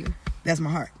me tell you. That's my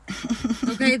heart.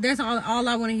 Okay, that's all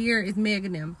I want to hear is Meg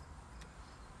and them.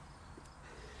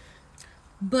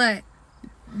 But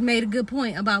made a good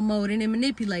point about molding and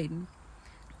manipulating.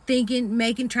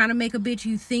 Trying to make a bitch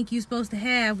you think you're supposed to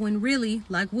have when really,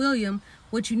 like William,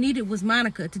 what you needed was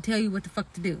Monica to tell you what the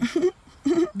fuck to do.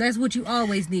 That's what you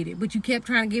always needed. But you kept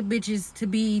trying to get bitches to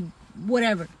be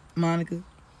whatever. Monica.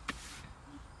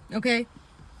 Okay?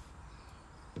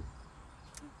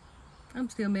 I'm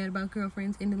still mad about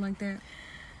Girlfriends ending like that.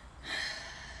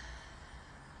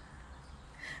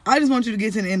 I just want you to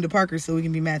get to the end of Parker so we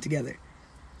can be mad together.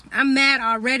 I'm mad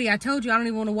already. I told you I don't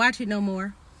even want to watch it no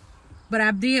more. But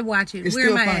I did watch it. It's Where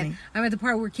still am I funny. at? I'm at the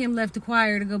part where Kim left the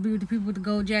choir to go be with the people with the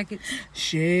gold jackets.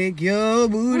 Shake your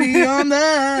booty on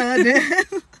the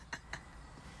dance.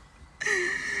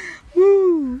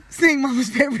 Woo. Sing Mama's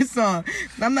favorite song.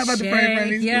 I'm not about to pray in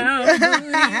front of these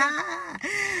people.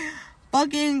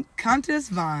 Fucking Countess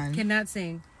Vaughn. Cannot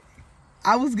sing.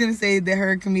 I was gonna say that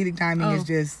her comedic timing is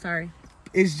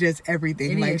just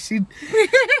everything. It like is.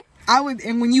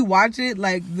 and when you watch it,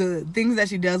 like the things that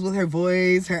she does with her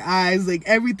voice, her eyes, like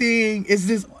everything is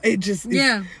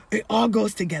it all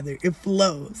goes together. It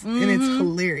flows and it's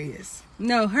hilarious.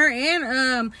 No, her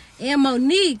and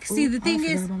Monique. See, the thing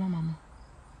is, about my mama.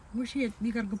 where's she at?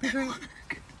 You gotta go pick her up.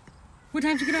 What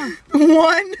time did you get off?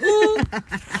 1. Ooh.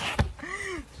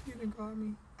 She didn't call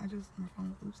me. My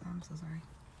phone. Oops, I'm so sorry.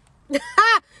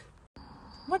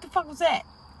 What the fuck was that?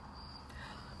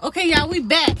 Okay, y'all, we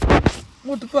back.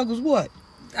 What the fuck was what?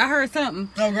 I heard something.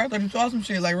 Oh, girl, I thought you saw some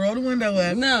shit. Like, roll the window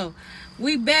up. No,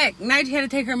 we back. Nige had to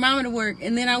take her mama to work,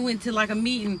 and then I went to like a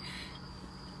meeting,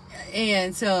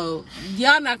 and so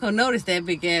y'all not gonna notice that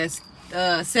big ass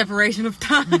separation of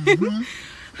time.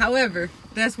 However,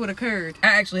 that's what occurred. I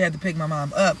actually had to pick my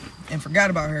mom up and forgot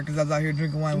about her because I was out here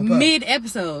drinking wine with Pup.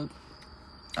 Mid-episode.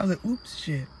 I was like, oops,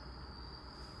 shit.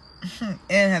 And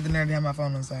had the nerve to have my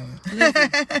phone on silent.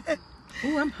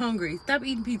 Ooh, I'm hungry. Stop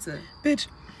eating pizza. Bitch.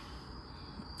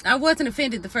 I wasn't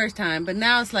offended the first time, but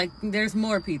now it's like there's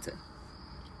more pizza.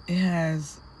 It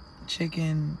has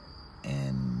chicken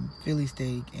and Philly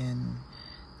steak and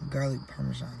garlic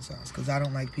Parmesan sauce because I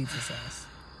don't like pizza sauce.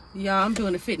 Y'all, I'm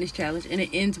doing a fitness challenge and it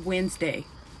ends Wednesday.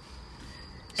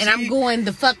 And I'm going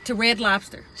the fuck to Red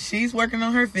Lobster. She's working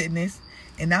on her fitness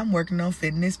and I'm working on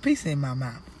fitness pizza in my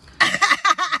mouth.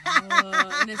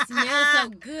 And it smells so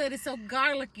good. It's so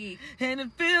garlicky. And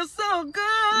it feels so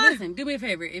good. Listen, do me a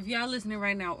favor. If y'all listening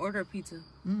right now, order a pizza.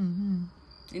 And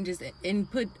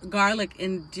put garlic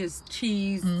and just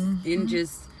cheese and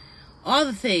just all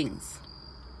the things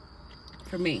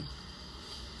for me.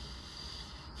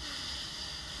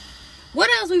 What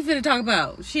else we finna talk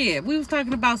about? Shit, we was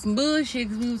talking about some bullshit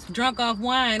because we was drunk off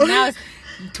wine. Now it's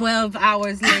 12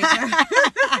 hours later.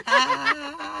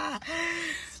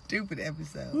 Stupid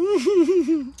episode.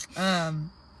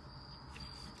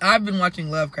 I've been watching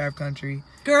Lovecraft Country.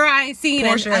 Girl, I ain't seen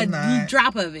Portia a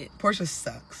drop of it. Portia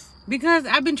sucks. Because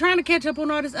I've been trying to catch up on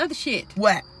all this other shit.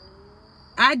 What?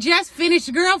 I just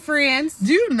finished Girlfriends.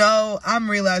 Do you know, I'm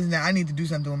realizing that I need to do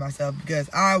something with myself because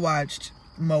I watched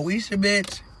Moesha,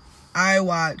 bitch. I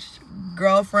watched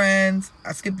Girlfriends.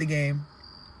 I skipped the game.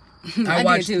 I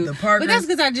watched did too. The Parkers. But that's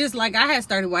because I had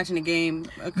started watching the game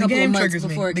a couple of months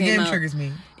before it came out. The game triggers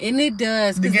me. And it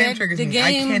does. The game triggers me.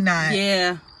 I cannot.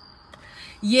 Yeah.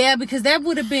 Yeah, because that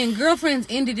would have been... Girlfriends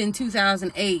ended in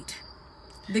 2008.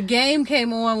 The game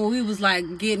came on when we was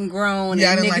like getting grown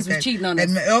and niggas was cheating on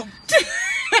us.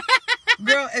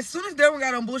 Girl, as soon as Derwin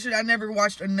got on bullshit, I never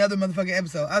watched another motherfucking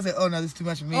episode. I was like, oh no, this is too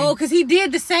much for me. Oh, because he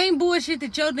did the same bullshit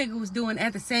that your nigga was doing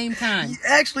at the same time.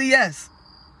 Actually, yes.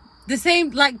 The same,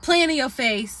 like, playing in your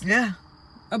face. Yeah.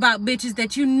 About bitches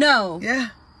that you know. Yeah.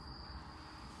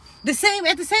 At the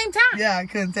same time. Yeah, I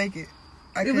couldn't take it.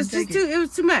 It was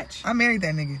too much. I married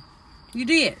that nigga. You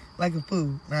did. Like a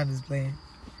fool. Not just playing.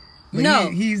 But no.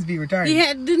 He used to be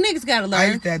retarded. The niggas gotta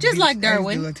learn. Just like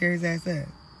Derwin. I used to tear his ass up.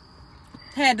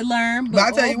 Had to learn. But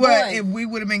I'll tell you what, if we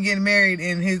would have been getting married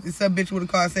and some bitch would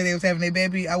have called and said they was having their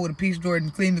baby, I would have peached Jordan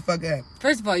and cleaned the fuck up.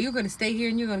 First of all, you're going to stay here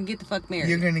and you're going to get the fuck married.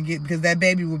 You're going to get, because that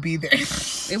baby will be there.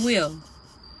 It will.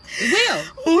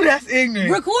 It will. Ooh, that's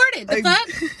ignorant. Record it. The fuck?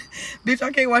 Bitch,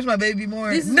 I can't watch my baby more.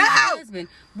 This is my husband.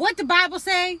 What the Bible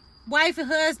say? Wife and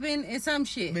husband and some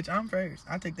shit. Bitch, I'm first.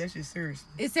 I take that shit seriously.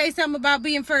 It say something about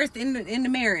being first in the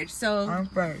marriage. So I'm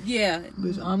first. Yeah.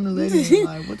 Bitch, I'm the lady.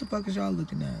 Like, what the fuck is y'all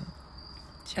looking at?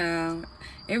 Child,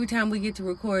 every time we get to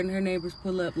record and her neighbors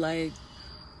pull up, like,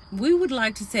 we would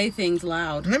like to say things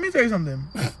loud. Let me tell you something.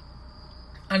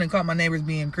 I done caught my neighbors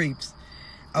being creeps.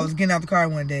 I was getting out the car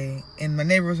one day, and my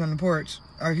neighbor was on the porch,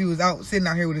 or he was out sitting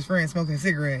out here with his friend smoking a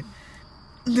cigarette.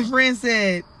 The friend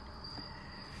said,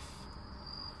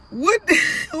 what did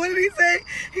he say?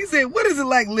 He said, what is it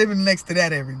like living next to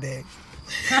that every day?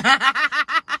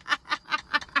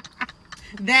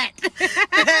 That.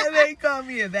 They call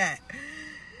me a that.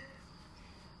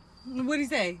 What'd he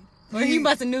say? Or he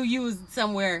must have knew you was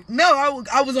somewhere. No,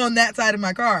 I was on that side of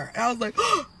my car. I was like,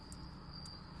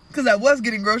 because I was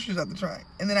getting groceries out the trunk.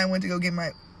 And then I went to go get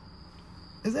my...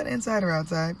 Is that inside or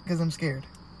outside? Because I'm scared.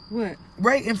 What?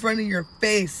 Right in front of your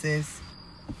face, sis.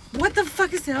 What the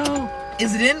fuck is that? Oh.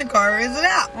 Is it in the car or is it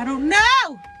out? I don't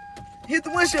know. Hit the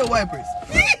windshield wipers.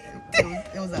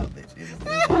 It was out, bitch.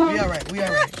 We all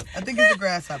right. I think it's a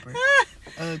grasshopper.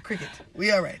 Cricket.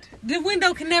 We all right. The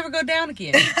window can never go down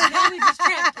again. Now we just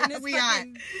trapped in this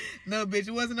fucking... No, bitch,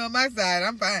 it wasn't on my side.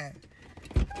 I'm fine.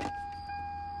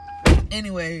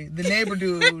 Anyway, the neighbor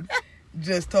dude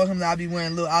just told him that I'd be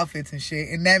wearing little outfits and shit.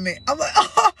 And that meant... I'm like,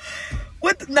 oh,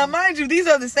 what? Now, mind you, these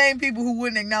are the same people who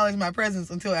wouldn't acknowledge my presence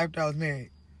until after I was married.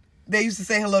 They used to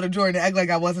say hello to Jordan and act like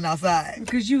I wasn't outside.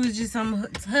 Because you was just some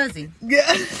hussy. Yeah.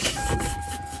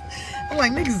 I'm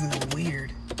like, niggas is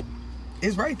weird.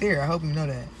 It's right there. I hope you know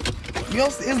that. You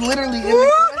don't see, it's literally in the... I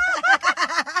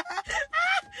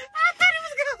thought it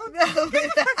was going. No,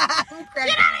 I'm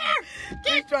cracking. Get out of here.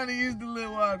 Just trying to use the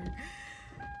little water.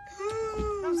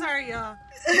 I'm sorry, y'all.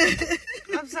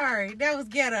 I'm sorry. That was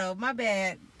ghetto. My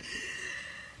bad.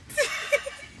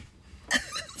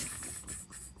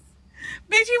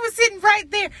 Bitch, he was sitting right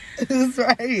there. That's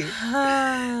right.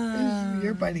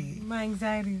 Your buddy. My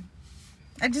anxiety.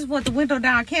 I just want the window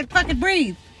down. I can't fucking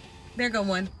breathe. There go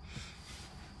one.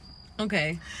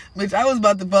 Okay. Bitch, I was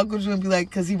about to fuck with you and be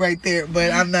like, cause he right there,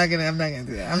 but I'm not gonna do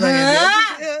that. I'm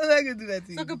not gonna do that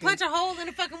to you. So I can punch a hole in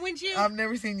the fucking windshield? I've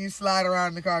never seen you slide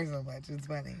around the car so much. It's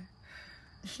funny.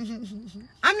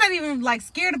 I'm not even like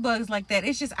scared of bugs like that.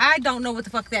 It's just I don't know what the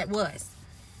fuck that was.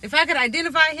 If I could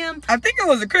identify him, I think it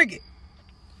was a cricket.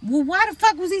 Well, why the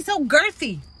fuck was he so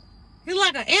girthy? He's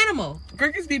like an animal.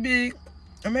 Crickets be big.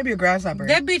 Or maybe a grasshopper.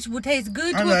 That bitch would taste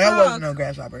good to a frog. That wasn't no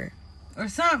grasshopper. Or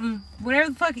something. Whatever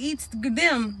the fuck eats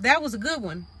them, that was a good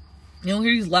one. You don't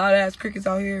hear these loud ass crickets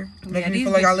out here? Making me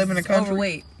feel like I live in the country.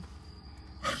 Overweight.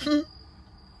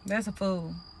 That's a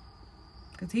fool.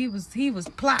 Cause he was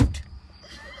plopped.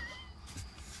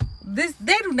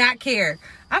 They do not care.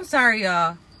 I'm sorry,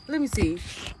 y'all. Let me see.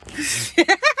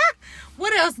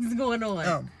 What else is going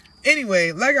on?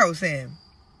 Anyway, like I was saying,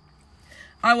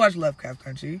 I watch Lovecraft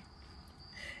Country.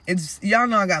 Y'all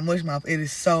know I got mush mouth. It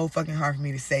is so fucking hard for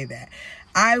me to say that.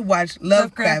 I watch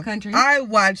Lovecraft Country. I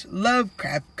watch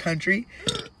Lovecraft Country,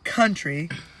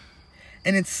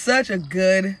 and it's such a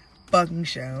good fucking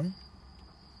show.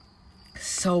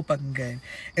 So fucking good.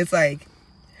 It's like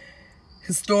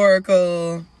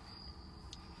historical,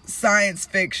 science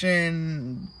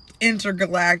fiction,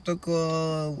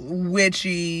 intergalactical,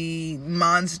 witchy,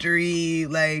 monstery,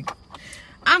 like...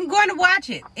 I'm going to watch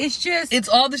it. It's just... It's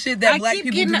all the shit that black people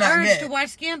do not get. I keep getting the urge to watch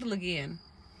Scandal again.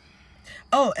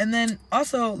 Oh, and then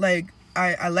also, like,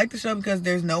 I like the show because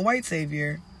there's no white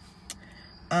savior.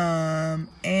 And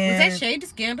Was that shade to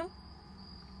Scandal?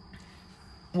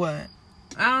 What?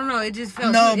 I don't know. It just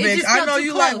felt No, it bitch. just I felt know too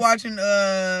you close. like watching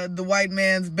the white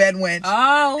man's bed wench.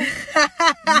 Oh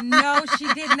no, she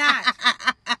did not,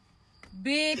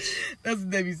 bitch. That's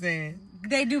what they be saying.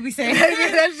 They do be saying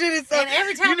That shit is so. and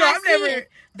every time you know, I I've see never. it,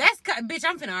 bitch.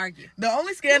 I'm finna argue. The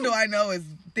only Scandal I know is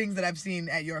things that I've seen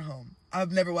at your home.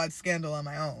 I've never watched Scandal on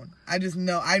my own. I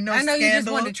know. I know Scandal. You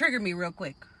just wanted to trigger me real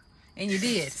quick, and you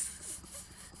did.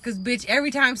 Cause bitch,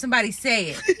 every time somebody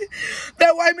say it,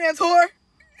 that white man's whore.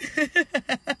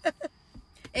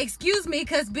 excuse me,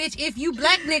 cause bitch, if you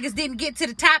black niggas didn't get to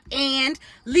the top and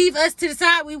leave us to the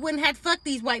side, we wouldn't have to fuck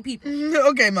these white people.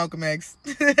 Okay, Malcolm X.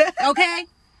 Okay?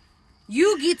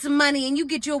 You get some money and you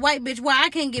get you a white bitch. Why I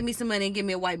can't get me some money and give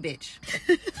me a white bitch?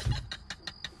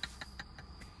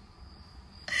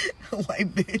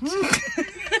 White bitch.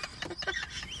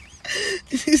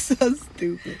 She's so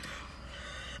stupid.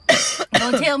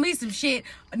 Don't tell me some shit.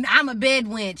 I'm a bed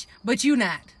wench, but you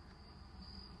not.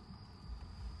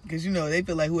 Because, you know, they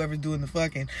feel like whoever's doing the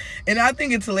fucking. And I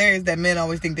think it's hilarious that men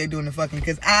always think they're doing the fucking.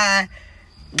 Because I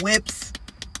whips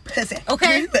pussy.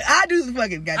 Okay. But I do the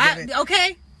fucking, goddammit.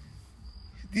 Okay.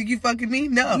 Think you fucking me?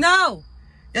 No. No.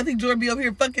 Y'all think Jordan be over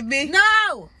here fucking me?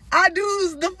 No. I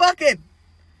do the fucking.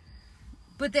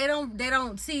 But they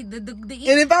don't see the And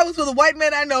if I was with a white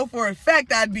man, I know for a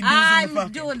fact I'd be doing the fucking.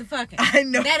 I'm doing the fucking. I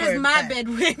know that for is a my fact. bed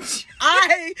wench.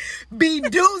 I be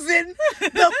doozing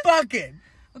the fucking.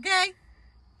 Okay?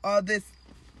 All this.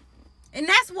 And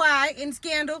that's why in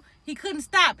Scandal he couldn't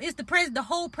stop. It's the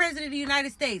whole president of the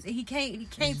United States, and he can't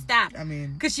stop. I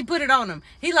mean, because she put it on him.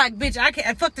 He like, bitch, I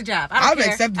can't fuck the job. I I've don't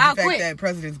care. accepted the I'll fact quit. that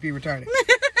presidents be retarded.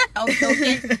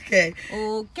 Okay. Okay.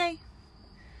 Okay.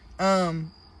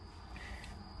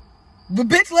 But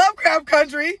bitch, Lovecraft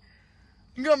Country.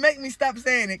 You're gonna make me stop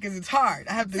saying it because it's hard.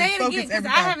 I have to Say it focus again because every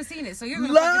I time. haven't seen it, so you're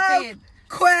gonna fucking say it.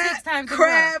 Lovecraft 6 times in a row.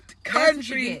 Craft That's what you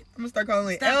Country. get. I'm gonna start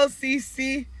calling it Stop.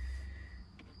 LCC.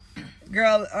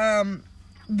 Girl,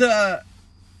 the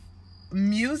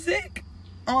music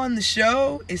on the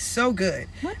show is so good.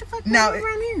 What the fuck? Now, Now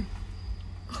around here?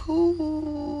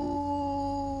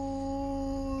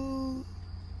 Who?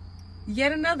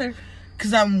 Yet another.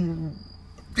 Because I'm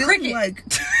feeling Cricket. like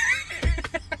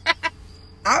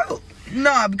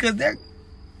because that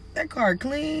car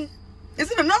clean.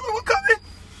 Is it another one coming?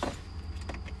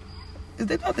 Is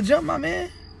they about to jump my man?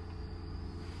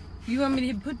 You want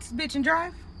me to put this bitch in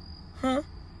drive? Huh?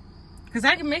 Because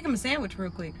I can make him a sandwich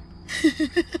real quick.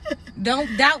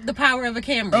 Don't doubt the power of a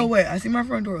Camry. Oh wait, I see my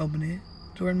front door opening.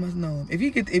 Jordan must know him.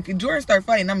 If Jordan start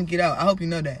fighting, I'm gonna get out. I hope you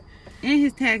know that. And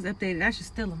his tag's updated. I should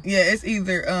steal him. Yeah, it's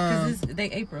either Because they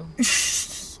April.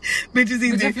 bitch,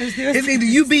 it's either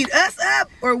you beat us up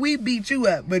or we beat you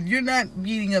up. But you're not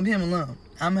beating up him alone.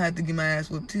 I'm gonna have to get my ass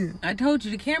whooped too. I told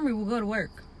you the Camry will go to work.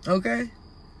 Okay.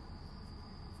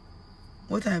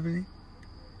 What's happening?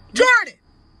 Jordan!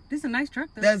 This is a nice truck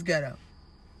though. That's ghetto.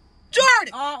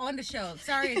 Jordan! All on the show.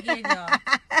 Sorry again, y'all.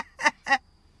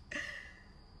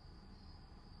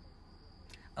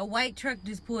 A white truck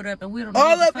just pulled up and we don't know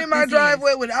All what the up fuck in my this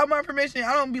driveway is. without my permission.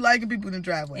 I don't be liking people in the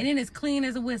driveway. And then it's clean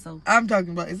as a whistle. I'm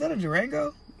talking about, is that a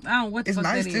Durango? I don't know what the It's fuck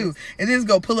nice that too. is. And then it's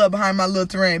go pull up behind my little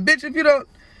terrain. Bitch, if you don't.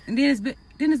 And then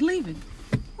it's leaving.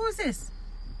 Who is this?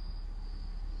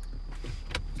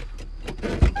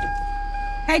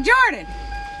 Hey, Jordan.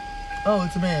 Oh,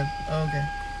 it's a man. Oh, okay.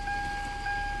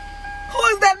 Who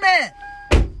is that man?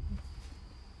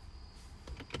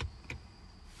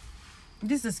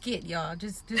 This is a skit, y'all.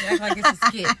 Just act like it's a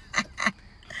skit.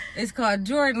 It's called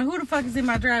Jordan. Who the fuck is in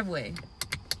my driveway?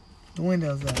 The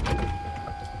window's up.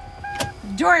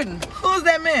 Jordan. Who's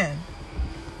that man?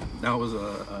 That was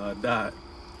a Dot.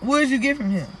 What did you get from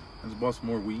him? I just bought some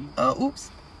more weed. Oh, oops.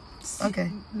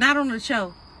 Okay. Not on the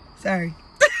show. Sorry.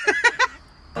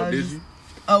 Oh, did you?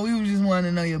 Oh, we were just wanting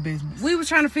to know your business. We were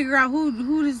trying to figure out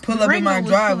who this Pull up in my Rango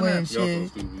was driveway pulling and up. Y'all so shit.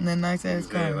 stupid. In that nice ass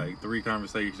We had car. like 3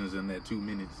 conversations in that 2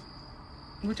 minutes.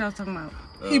 What y'all talking about?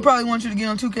 He probably wants you to get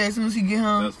on 2K as soon as he get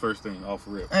home. That's first thing off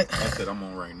rip. I- I said I'm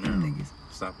on right now. Niggas.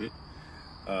 Stop it.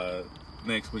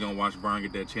 Next we're gonna watch Brian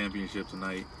get that championship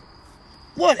tonight.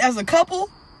 What, as a couple?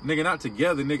 Nigga, not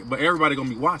together, nigga, but everybody gonna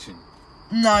be watching.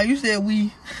 Nah, you said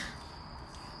we.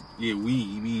 Yeah, we.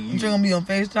 You mean you? You're gonna be on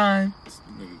FaceTime.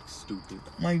 Nigga, stupid.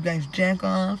 While you guys jank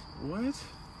off. What?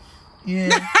 Yeah.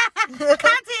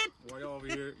 Content. Why y'all over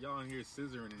here? Y'all in here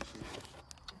scissoring and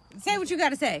shit. Say what you got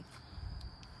to say.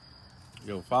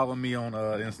 Yo, follow me on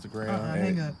Instagram.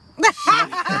 Hang up. Let's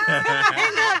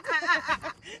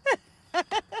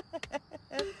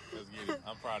get it.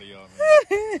 I'm proud of y'all,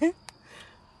 man.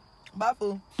 Bye,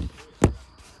 fool.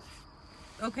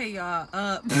 Okay, y'all.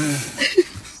 That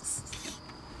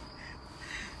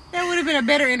would have been a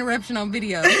better interruption on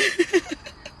video.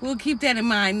 We'll keep that in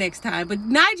mind next time. But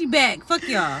Nige back. Fuck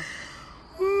y'all.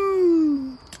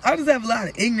 Woo. I just have a lot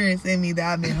of ignorance in me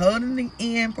that I've been holding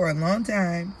in for a long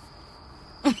time.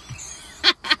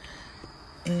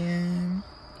 And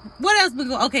what else been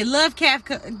going? Okay,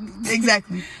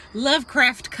 exactly.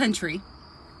 Lovecraft Country.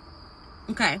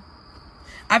 Okay.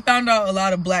 I found out a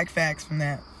lot of black facts from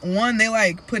that. One, they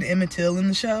like put Emmett Till in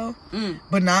the show,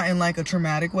 but not in like a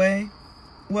traumatic way.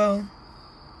 Well,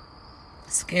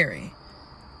 scary.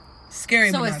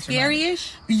 Scary, so but it's not traumatic.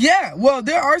 scary-ish? Yeah, well,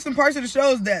 there are some parts of the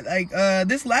shows that, like,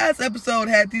 this last episode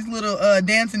had these little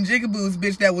dancing jigaboos,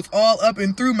 bitch, that was all up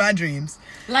and through my dreams.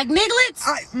 Like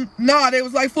Nigglets? No, they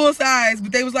was like full size,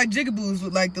 but they was like jigaboos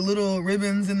with like the little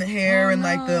ribbons in the hair and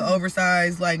like the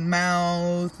oversized like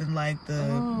mouth and like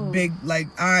the big like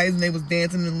eyes, and they was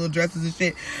dancing in little dresses and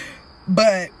shit.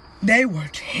 But they were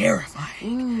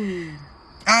terrifying.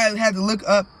 I had to look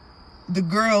up the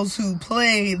girls who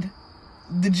played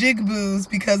the jigaboos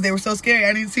because they were so scary.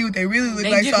 I didn't see what they really looked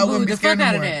like, so I wouldn't be scared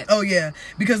no more. Oh yeah,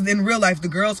 because in real life the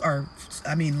girls are,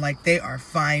 I mean, like they are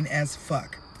fine as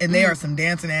fuck, and they are some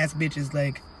dancing ass bitches.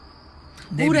 Like,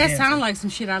 ooh, that sounds like some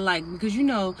shit I like, because you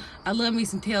know I love me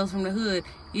some Tales from the Hood,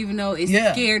 even though it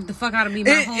scared the fuck out of me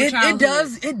my whole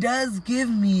childhood. It does give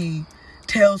me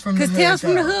Tales from the Hood. Because Tales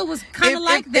from the Hood was kind of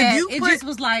like that. It just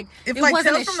was like, if it like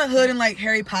wasn't Tales from the Hood and like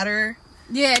Harry Potter.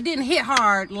 Yeah, it didn't hit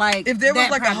hard like if there was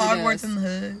that like a Hogwarts in the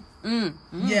Hood.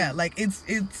 Yeah, like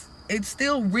it's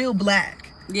still real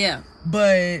black. Yeah,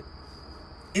 but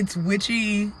it's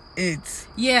witchy. It's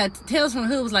Tales from the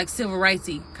Hood was like civil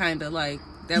rightsy kind of, like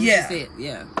that was just it.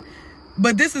 Yeah,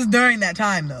 but this is during that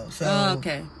time though. So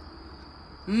okay,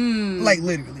 like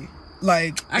literally,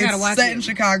 like I gotta watch set it. in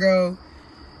Chicago.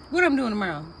 What I'm doing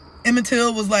tomorrow? Emmett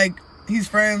Till was like, he's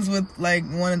friends with like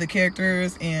one of the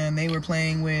characters, and they were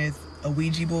playing with a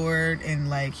Ouija board, and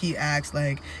like he asked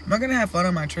like, am I gonna have fun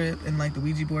on my trip? And like the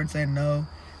Ouija board said no.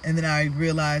 And then I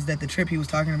realized that the trip he was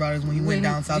talking about is when he went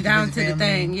down south to visit family. The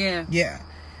thing, yeah.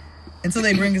 And so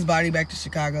they bring his body back to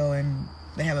Chicago, and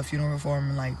they have a funeral for him,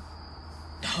 and like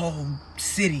the whole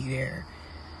city there.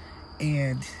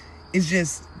 And it's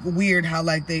just weird how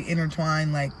like they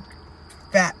intertwine like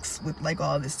facts with like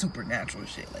all this supernatural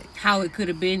shit, like how it could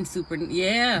have been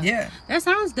yeah, that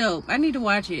sounds dope. I need to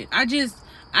watch it. I just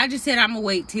said I'm gonna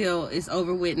wait till it's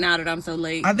over with now that I'm so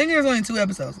late. I think there's only 2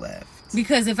 episodes left,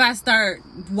 because if I start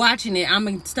watching it, I'm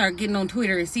gonna start getting on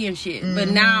Twitter and seeing shit. But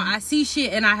now I see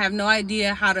shit and I have no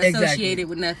idea how to associate it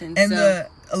with nothing. And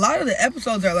a lot of the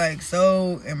episodes are like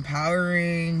so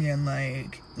empowering, and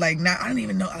like not, I don't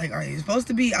even know, like, are they supposed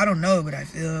to be? I don't know, but I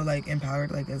feel like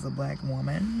empowered, like as a black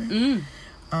woman.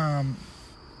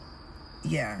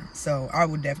 Yeah, so I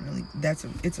would definitely,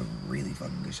 it's a really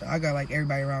fucking good show. I got like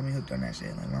everybody around me hooked on that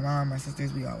shit. Like my mom, my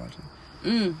sisters, we all watch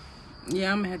it.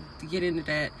 Yeah, I'm gonna have to get into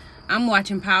that. I'm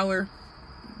watching Power,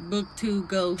 Book 2,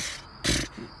 Ghost,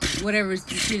 whatever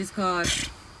the shit is called.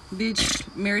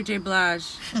 Bitch, Mary J. Blige,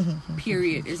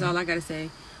 period, is all I gotta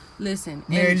say. Listen.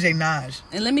 Mary J. Naj.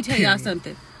 And let me tell y'all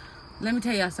something.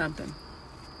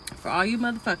 For all you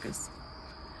motherfuckers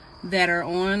that are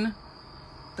on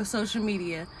the social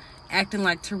media acting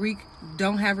like Tariq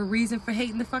don't have a reason for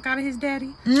hating the fuck out of his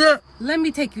daddy. Yeah. Let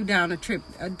me take you down a trip.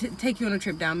 Take you on a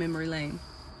trip down memory lane.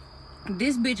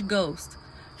 This bitch Ghost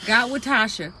got with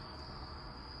Tasha,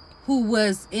 who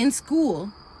was in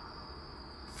school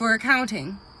for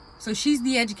accounting, so she's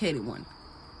the educated one.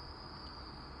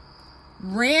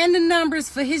 Ran the numbers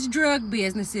for his drug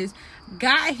businesses,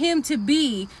 got him to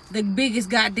be the biggest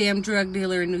goddamn drug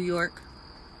dealer in New York.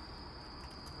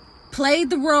 Played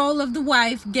the role of the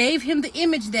wife, gave him the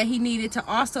image that he needed to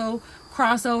also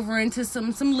cross over into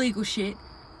some legal shit.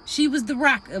 She was the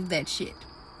rock of that shit.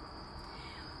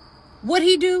 What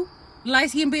he do?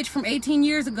 Light-skinned bitch from 18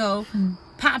 years ago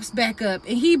pops back up,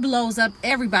 and he blows up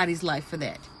everybody's life for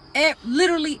that.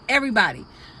 Literally everybody.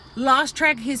 Lost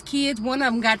track of his kids. One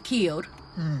of them got killed.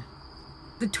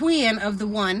 The twin of the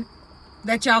one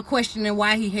that y'all questioning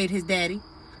why he hate his daddy.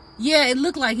 Yeah, it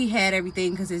looked like he had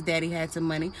everything because his daddy had some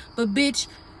money. But bitch,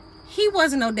 he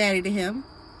wasn't no daddy to him.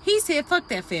 He said, fuck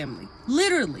that family.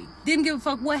 Literally. Didn't give a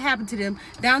fuck what happened to them.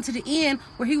 Down to the end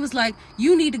where he was like,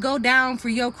 you need to go down for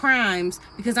your crimes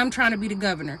because I'm trying to be the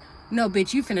governor. No,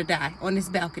 bitch, you finna die on this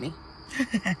balcony.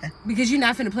 Because you're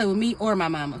not finna play with me or my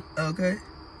mama. Okay.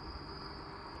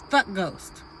 Fuck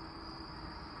Ghost.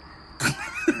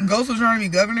 Ghost was trying to be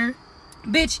governor?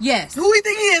 Bitch, yes. Who do you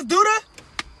think he is, Duda?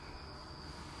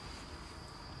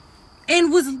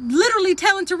 and was literally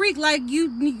telling Tariq, like,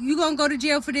 you gonna go to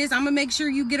jail for this. I'm gonna make sure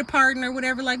you get a pardon or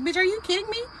whatever. Like, bitch, are you kidding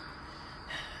me?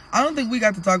 I don't think we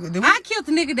got to talk. Did we? I killed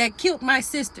the nigga that killed my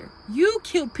sister. You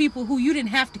killed people who you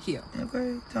didn't have to kill.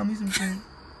 Okay, tell me some shit.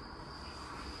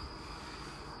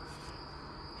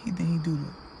 He think he do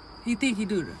that. He think he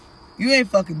do that. You ain't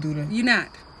fucking do that. You not.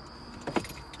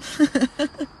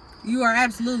 You are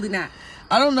absolutely not.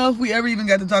 I don't know if we ever even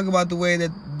got to talk about the way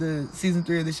that the season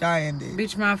 3 of The Chi ended.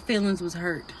 Bitch, my feelings was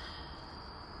hurt.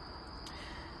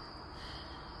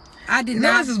 I did You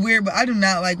know, not. this is weird, but I do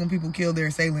not like when people kill their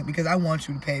assailant because I want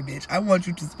you to pay, bitch. I want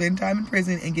you to spend time in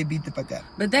prison and get beat the fuck up.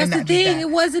 But that's the thing. It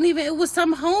wasn't even. It was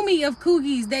some homie of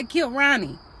Coogie's that killed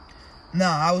Ronnie. No,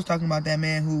 I was talking about that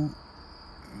man who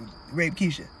raped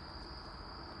Keisha.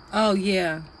 Oh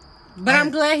yeah, but I'm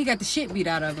glad he got the shit beat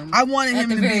out of him. I wanted him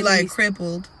to be like least.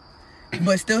 crippled,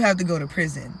 but still have to go to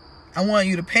prison. I want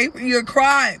you to pay for your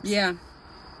crimes. Yeah.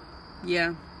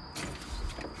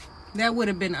 That would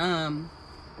have been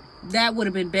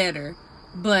better.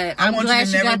 But I'm glad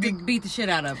she got to beat the shit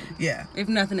out of him. Yeah. If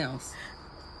nothing else.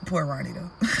 Poor Ronnie though.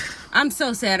 I'm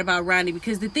so sad about Ronnie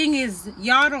because the thing is,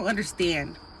 y'all don't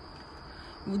understand.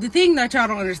 The thing that y'all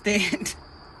don't understand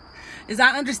is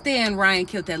I understand Ronnie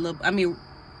killed that little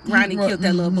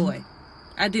boy.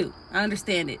 I do. I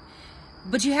understand it.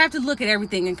 But you have to look at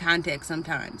everything in context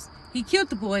sometimes. He killed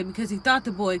the boy because he thought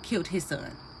the boy killed his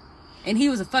son. And he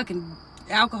was a fucking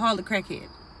alcoholic crackhead.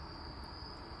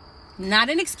 Not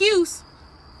an excuse.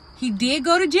 He did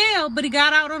go to jail, but he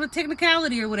got out on a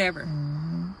technicality or whatever.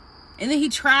 Mm-hmm. And then he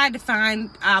tried to find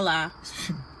Allah.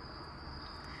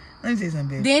 Let me say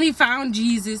something, bitch. Then he found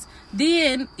Jesus.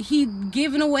 Then he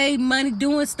giving away money,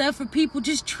 doing stuff for people,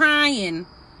 just trying.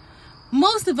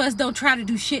 Most of us don't try to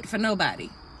do shit for nobody.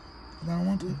 I don't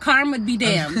want to. Karma be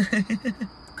damned.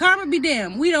 Karma be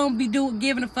damned. We don't be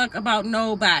giving a fuck about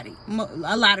nobody.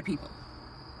 A lot of people.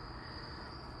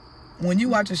 When you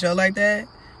watch a show like that,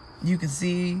 you can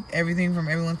see everything from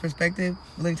everyone's perspective.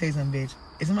 But let me tell you something, bitch.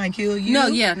 If somebody kill you... No.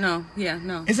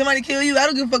 If somebody kill you, I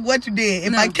don't give a fuck what you did.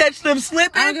 If I catch them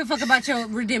slipping... I don't give a fuck about your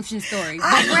redemption story.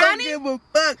 I don't give a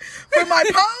fuck. For my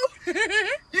pole,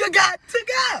 you got to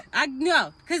go. I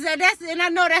know. Because I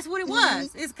know that's what it was.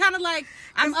 Mm-hmm. It's kind of like,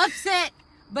 I'm upset,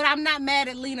 but I'm not mad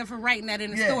at Lena for writing that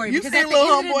in the story. You see a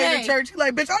little homeboy in the church, he's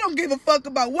like, bitch, I don't give a fuck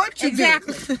about what you do.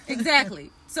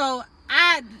 Exactly. So,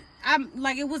 I'm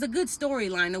like, it was a good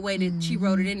storyline the way that she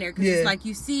wrote it in there, because it's like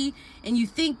you see and you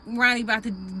think Ronnie about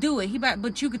to do it,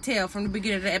 but you could tell from the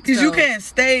beginning of the episode, because you can't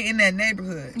stay in that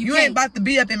neighborhood. You ain't about to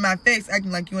be up in my face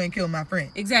acting like you ain't killed my friend.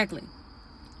 Exactly.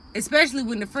 Especially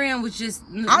when the friend was just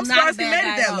I'm surprised he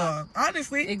made it that long,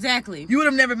 honestly. Exactly. You would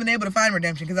have never been able to find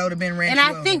redemption because I would have been ran. And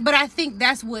I think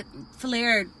that's what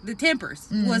flared the tempers,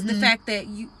 was the fact that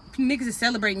niggas is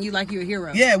celebrating you like you're a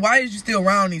hero. Yeah, why is you still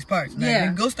around these parts? Man?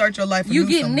 Yeah, go start your life. You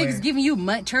getting niggas giving you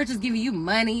money, churches giving you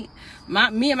money.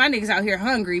 Me and my niggas out here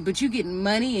hungry, but you getting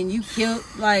money and you killed.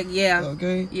 Like,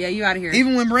 okay, yeah, you out of here.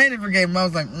 Even when Brandon forgave him, I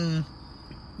was like,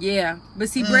 yeah. But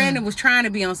see, Brandon was trying to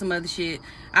be on some other shit.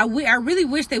 I really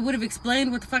wish they would have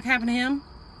explained what the fuck happened to him.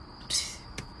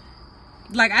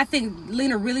 Like, I think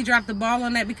Lena really dropped the ball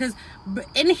on that because,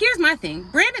 and here's my thing,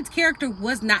 Brandon's character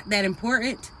was not that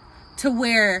important to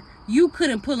where you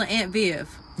couldn't pull an Aunt Viv.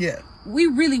 Yeah. We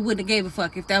really wouldn't have gave a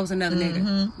fuck if that was another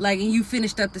nigga. Like, and you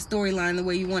finished up the storyline the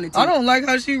way you wanted to. I don't like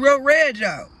how she wrote Reg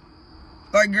out.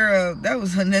 Like, girl, that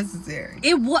was unnecessary.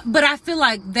 But I feel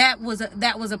like that was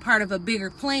a part of a bigger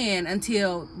plan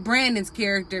until Brandon's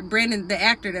character, the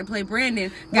actor that played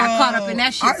Brandon, got caught up in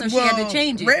that shit, so she had to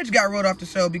change it. Reg got wrote off the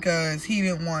show because he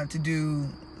didn't want to do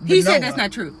He said that's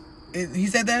not true. He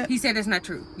said that? He said that's not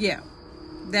true. Yeah.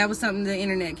 That was something the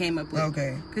internet came up with.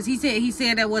 Okay. Because he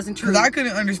said that wasn't true. Because I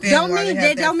couldn't understand why they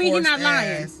had that don't mean he's not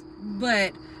lying.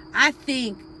 But I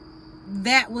think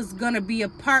that was gonna be a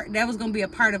part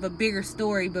of a bigger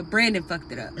story, but Brandon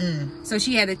fucked it up. So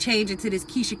she had to change it to this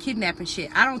Keisha kidnapping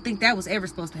shit. I don't think that was ever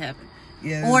supposed to happen.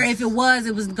 Yeah. Or if it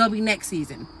was gonna be next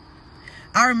season.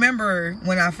 I remember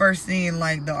when I first seen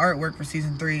like the artwork for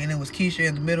season 3, and it was Keisha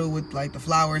in the middle with like the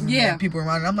flowers and people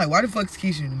around it. I'm like, why the fuck is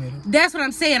Keisha in the middle? That's what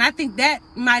I'm saying. I think that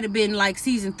might have been like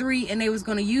season 3, and they was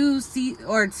gonna use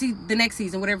the next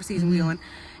season, whatever season we on,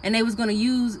 and they was gonna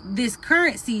use this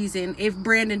current season if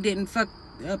Brandon didn't fuck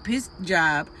up his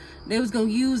job. They was gonna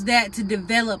use that to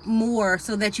develop more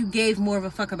so that you gave more of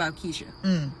a fuck about Keisha.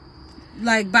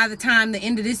 Like by the time the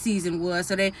end of this season was,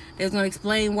 so they was gonna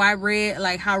explain why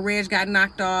how Reg got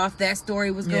knocked off. That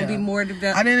story was gonna be more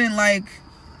developed. I didn't like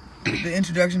the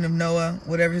introduction of Noah,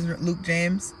 whatever his Luke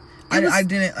James. I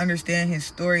didn't understand his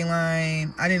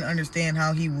storyline. I didn't understand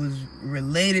how he was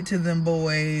related to them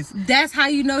boys. That's how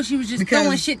you know she was just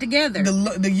throwing shit together.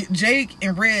 The Jake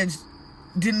and Reg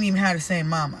didn't even have the same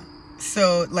mama.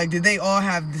 So, like, did they all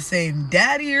have the same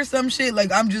daddy or some shit?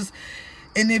 Like, I'm just...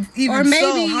 And if even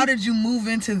so, how did you move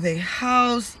into their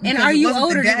house? Because and are you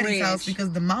older than Reg? House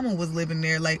because the mama was living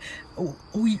there. Like,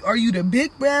 are you the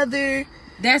big brother?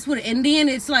 That's what. And then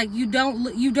it's like you don't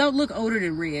look older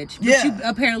than Reg. But you've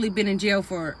apparently been in jail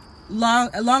for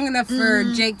long enough for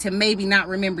Jake to maybe not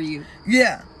remember you.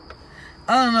 Yeah.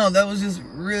 I don't know. That was just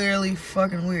really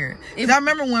fucking weird. Because I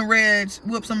remember when Reg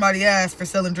whooped somebody's ass for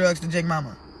selling drugs to Jake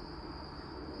mama.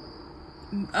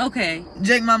 Okay.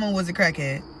 Jake mama was a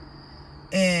crackhead.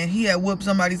 And he had whooped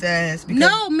somebody's ass.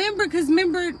 Because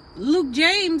remember Luke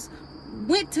James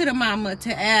went to the mama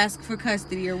to ask for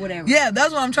custody or whatever. Yeah,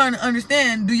 that's what I'm trying to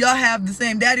understand. Do y'all have the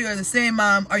same daddy or the same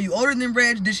mom? Are you older than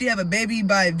Reg? Did she have a baby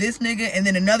by this nigga and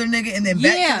then another nigga and then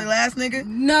back to the last nigga?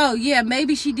 No, yeah,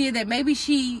 maybe she did that. Maybe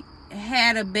she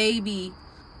had a baby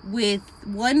with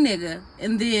one nigga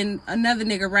and then another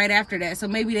nigga right after that. So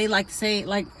maybe they like the same,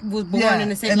 like was born in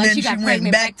the same. And like then she got went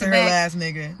pregnant back to her last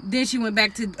nigga. Then she went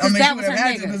back to I mean, that was her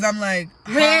nigga. Because I'm like,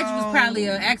 Reg was probably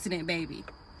an accident baby.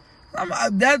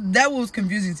 That was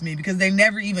confusing to me because they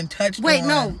never even touched. Wait,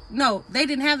 no, they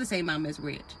didn't have the same mom as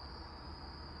Reg.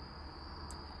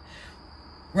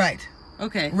 Right.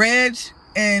 Okay. Reg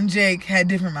and Jake had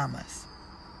different mamas.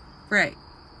 Right.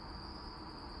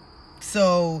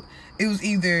 So it was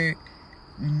either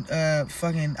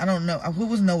fucking, I don't know. What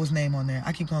was Noah's name on there?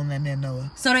 I keep calling that man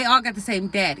Noah. So they all got the same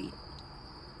daddy.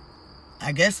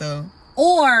 I guess so.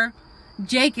 Or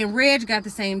Jake and Reg got the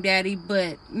same daddy,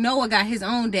 but Noah got his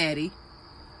own daddy.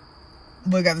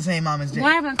 But got the same mom as Jake.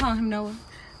 Why have I called him Noah?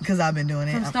 Because I've been doing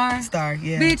it. From Star? Star,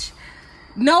 yeah. Bitch,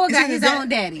 Noah got his own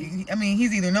daddy. I mean,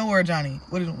 he's either Noah or Johnny.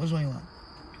 Which one you want?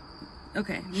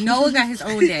 Okay. Noah got his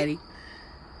own daddy.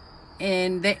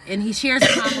 And he shares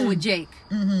a mama with Jake.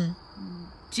 Mm-hmm.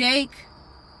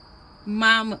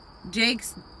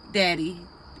 Jake's daddy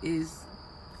is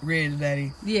Red's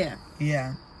daddy. Yeah.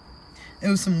 Yeah. It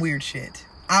was some weird shit.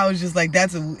 I was just like, I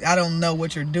don't know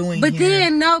what you're doing but here.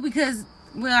 Then, no, because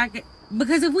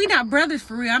if we not brothers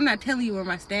for real, I'm not telling you where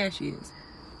my stash is.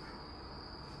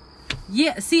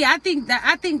 Yeah, see, I think...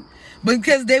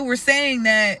 Because they were saying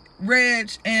that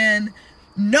Reg and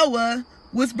Noah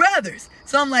was brothers.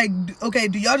 So I'm like, okay,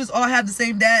 do y'all just all have the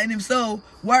same dad? And if so,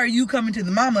 why are you coming to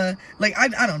the mama? Like, I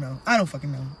don't know. I don't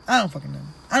fucking know. I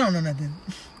don't know nothing.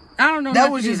 I don't know.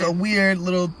 That was just a weird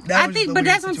little... But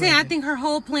that's what I'm saying. I think her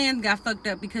whole plan got fucked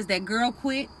up because that girl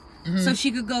quit so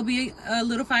she could go be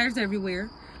Little Fires Everywhere.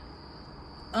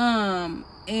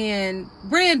 And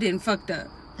Brandon fucked up.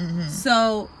 Mm-hmm.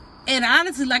 So, and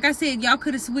honestly, like I said, y'all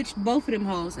could have switched both of them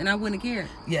hoes and I wouldn't have cared.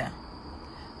 Yeah.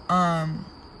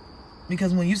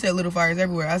 Because when you said Little Fires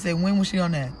Everywhere, I said, when was she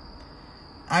on that?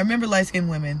 I remember light-skinned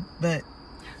women, but...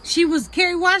 She was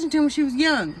Kerry Washington when she was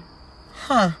young.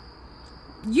 Huh.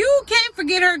 You can't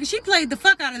forget her because she played the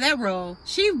fuck out of that role.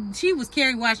 She was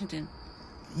Kerry Washington.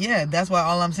 Yeah, that's why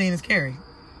all I'm seeing is Kerry.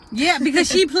 Yeah, because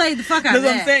she played the fuck out of that.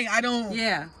 That's what I'm saying. I don't...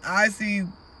 Yeah. I see...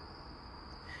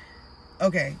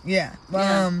 Okay, yeah.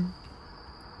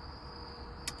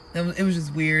 It was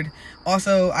just weird.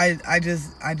 Also, I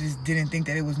just didn't think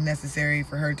that it was necessary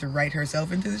for her to write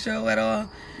herself into the show at all.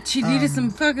 She needed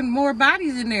some fucking more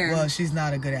bodies in there. Well, she's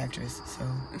not a good actress, so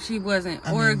she wasn't,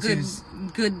 a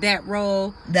good that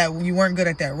role. That you weren't good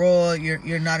at that role.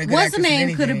 You're not a good. What's actress the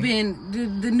name? Could have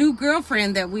been the new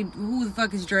girlfriend that we. Who the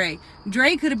fuck is Dre?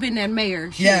 Dre could have been that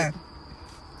mayor. Shit. Yeah,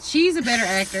 she's a better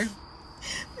actor.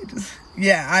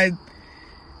 Yeah,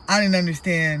 I didn't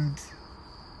understand.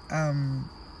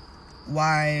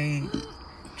 Why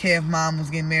Kev mom was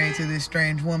getting married to this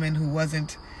strange woman who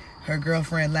wasn't her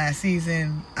girlfriend last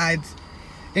season. I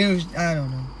don't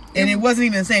know. And it wasn't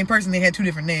even the same person. They had two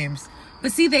different names.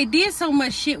 But see, they did so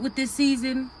much shit with this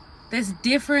season that's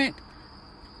different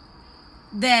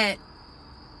that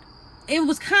it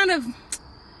was kind of,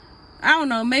 I don't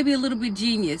know, maybe a little bit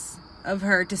genius of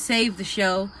her to save the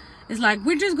show. It's like,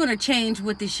 we're just going to change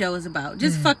what this show is about.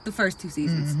 Just fuck the first two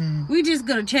seasons. Mm-hmm. We're just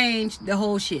going to change the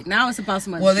whole shit. Now it's about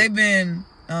some other shit. They've been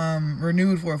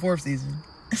renewed for a fourth season.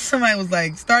 Somebody was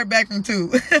like, start back from 2.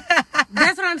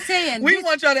 That's what I'm saying. We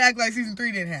want y'all to act like season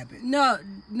 3 didn't happen. No.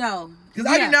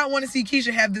 Because I do not want to see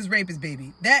Keisha have this rapist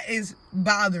baby. That is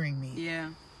bothering me. Yeah.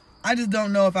 I just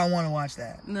don't know if I want to watch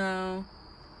that. No.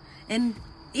 And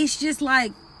it's just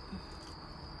like,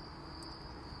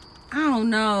 I don't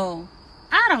know.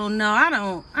 I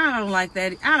don't like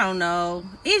that. I don't know.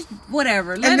 It's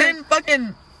whatever.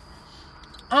 Fucking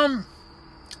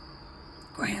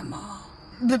grandma.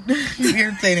 You're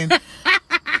irritating.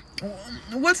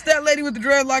 What's that lady with the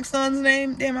dreadlock son's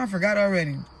name? Damn, I forgot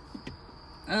already.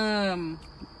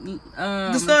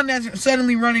 The son that's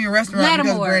suddenly running a restaurant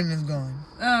Lattimore. because Brandon is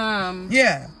gone.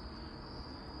 Yeah.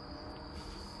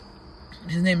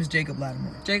 His name is Jacob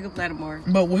Lattimore. Jacob Lattimore.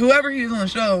 But whoever he is on the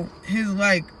show, his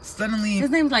like suddenly.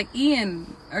 His name's like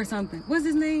Ian or something. What's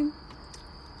his name?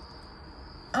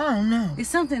 I don't know. It's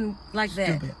something like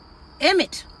that. Stupid.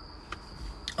 Emmett.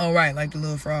 Oh right, like the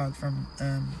little frog from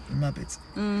the Muppets.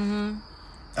 Mm-hmm.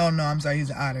 Oh no, I'm sorry, he's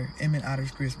an otter. Emmett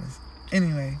Otter's Christmas.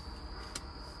 Anyway,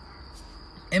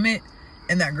 Emmett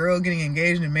and that girl getting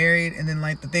engaged and married, and then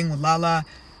like the thing with Lala.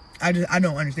 I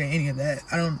don't understand any of that.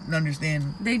 I don't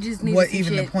understand They just need what some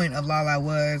even shit. the point of Lala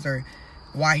was, or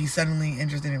why he's suddenly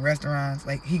interested in restaurants.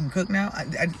 Like he can cook now.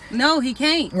 No, he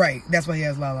can't. Right, that's why he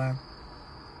has Lala.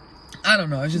 I don't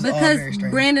know. It's just all Because very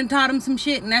strange. Brandon taught him some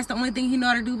shit, and that's the only thing he know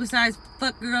how to do besides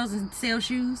fuck girls and sell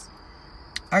shoes.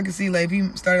 I could see like if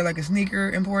he started like a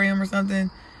sneaker emporium or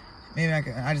something. Maybe I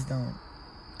could. I just don't.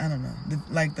 I don't know.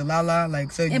 The Lala,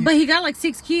 like so. But he got like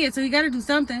 6 kids, so he got to do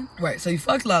something. Right. So you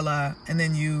fucked Lala, and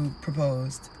then you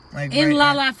proposed, like In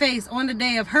right Lala face on the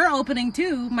day of her opening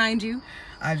too, mind you.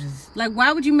 I just. Like,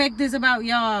 why would you make this about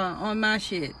y'all on my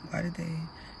shit? Why did they?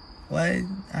 What?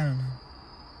 I don't know.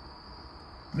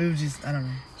 It was just. I don't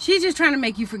know. She's just trying to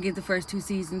make you forget the first 2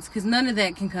 seasons, because none of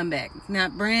that can come back.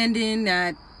 Not Brandon,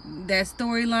 not that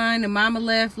storyline. The mama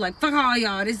left. Like, fuck all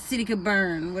y'all. This city could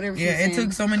burn. Whatever. Yeah, it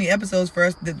took so many episodes for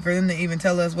them to even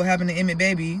tell us what happened to Emmett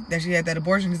Baby, that she had that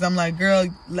abortion. Because I'm like, girl,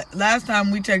 last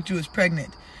time we checked, you was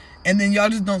pregnant, and then y'all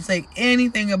just don't say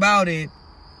anything about it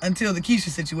until the Keisha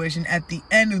situation at the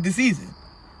end of the season.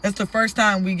 That's the first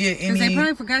time we get any. Because they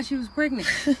probably forgot she was pregnant.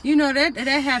 You know that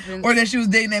happens. Or that she was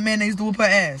dating that man that used to whoop her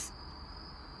ass.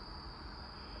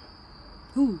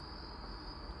 Who?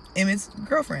 Emmett's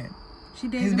girlfriend. She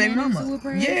dated His a baby man that mama. used to whoop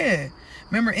her ass? Yeah.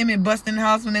 Remember Emmett busted in the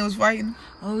house when they was fighting?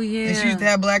 Oh yeah. And she used to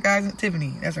have black eyes.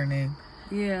 Tiffany, that's her name.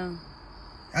 Yeah.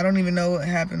 I don't even know what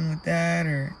happened with that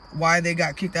or why they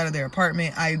got kicked out of their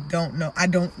apartment. I don't know. I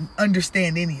don't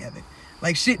understand any of it.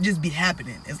 Like, shit just be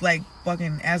happening. It's like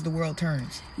fucking As the World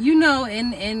Turns. You know,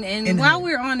 and while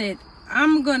we're on it,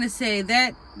 I'm gonna say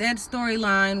that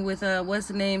storyline with what's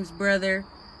the name's brother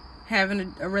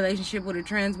having a relationship with a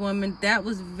trans woman, that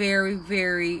was very,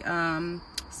 very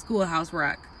Schoolhouse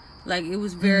Rock. Like, it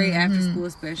was very after school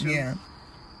special. Yeah.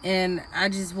 And I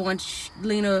just want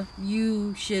Lena,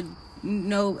 you should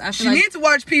know. I feel She like, needs to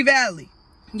watch P-Valley.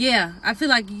 yeah, I feel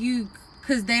like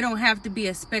because they don't have to be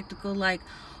a spectacle. Like,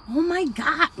 oh my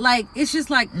God, like it's just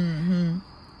like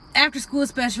after school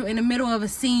special in the middle of a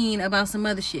scene about some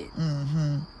other shit.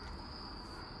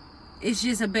 It's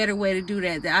just a better way to do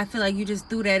that. I feel like you just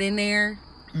threw that in there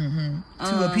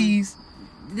To appease.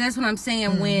 That's what I'm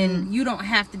saying. When you don't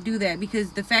have to do that,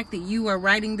 because the fact that you are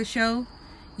writing the show,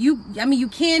 you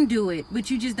can do it,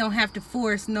 but you just don't have to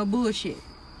force no bullshit,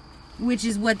 which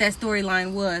is what that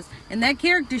storyline was. And that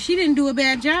character, she didn't do a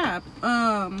bad job.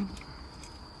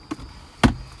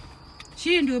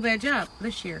 She didn't do a bad job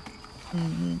this year.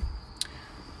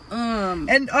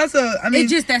 And also, I mean,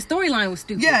 it's just that storyline was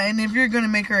stupid. yeah, and if you're gonna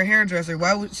make her a hairdresser,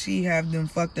 why would she have them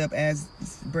fucked up as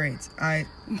braids?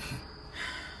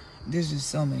 There's just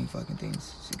so many fucking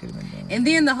things she could have been doing. And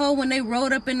then the whole when they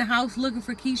rode up in the house looking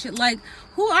for Keisha, like,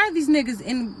 who are these niggas?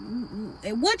 In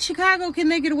what Chicago can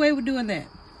they get away with doing that?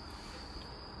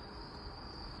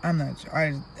 I'm not sure.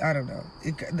 I don't know.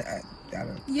 I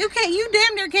don't. You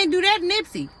damn near can't do that in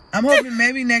Nipsey. I'm hoping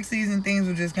maybe next season things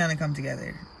will just kind of come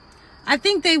together. I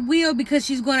think they will, because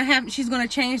she's gonna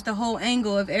change the whole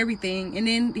angle of everything, and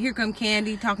then here come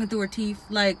Candy talking through her teeth.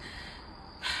 Like,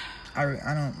 I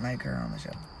don't like her on the show.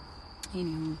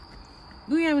 anywho,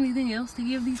 do we have anything else to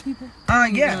give these people?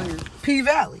 Yeah,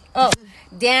 P-Valley. Oh,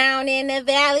 down in the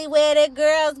valley where the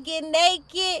girls get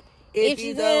naked. If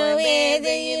you go in,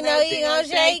 then you know you gonna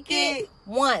shake it.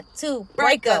 1, 2,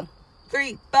 break 'em.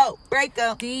 3, 4, break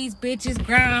up. These bitches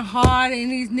grind hard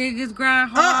and these niggas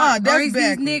grind hard. That's or is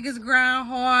backwards. these niggas grind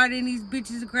hard and these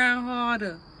bitches grind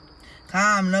harder?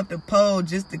 Climbing up the pole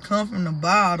just to come from the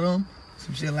bottom.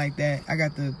 Some shit like that. I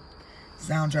got the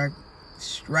soundtrack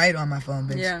right on my phone,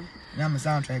 bitch. Yeah. And I'm a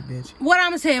soundtrack bitch. What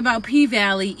I'm gonna say about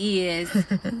P-Valley is the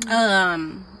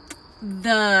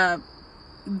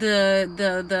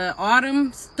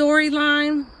Autumn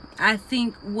storyline, I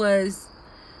think, was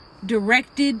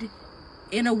directed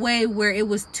in a way where it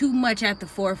was too much at the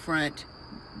forefront,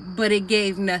 but it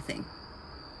gave nothing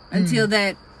until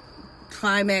that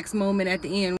climax moment at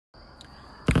the end.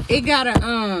 It got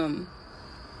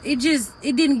it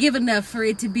didn't give enough for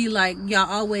it to be like, y'all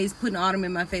always putting Autumn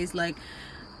in my face, like,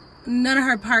 none of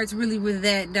her parts really were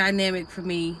that dynamic for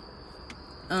me.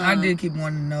 I did keep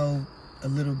wanting to know a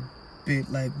little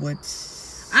bit, like,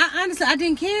 what's... I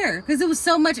didn't care, because there was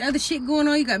so much other shit going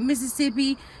on. You got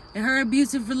Mississippi and her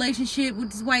abusive relationship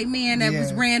with this white man that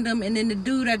was random, and then the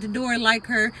dude at the door like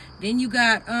her. Then you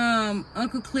got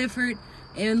Uncle Clifford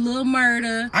and Lil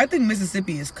Murda. I think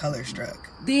Mississippi is color struck.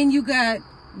 Then you got,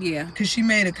 because she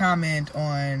made a comment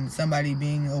on somebody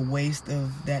being a waste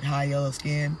of that high yellow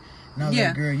skin. And I was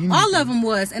like, girl, you need all of them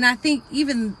was. And I think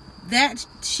even that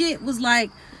shit was like,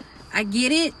 I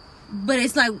get it, but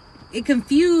it's like, it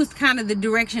confused kind of the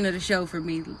direction of the show for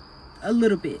me a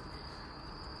little bit.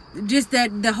 Just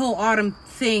that the whole Autumn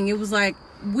thing, it was like,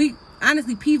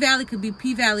 honestly, P-Valley could be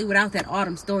P-Valley without that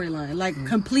Autumn storyline, like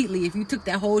completely, if you took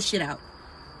that whole shit out.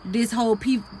 This whole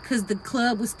because the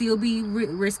club would still be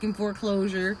risking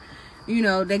foreclosure. You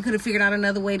know, they could have figured out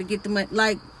another way to get the money.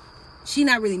 Like, she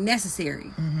not really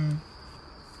necessary.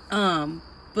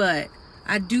 But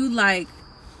I do like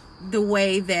the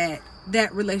way that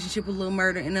relationship with Lil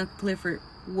Murda and Uncle Clifford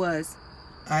was.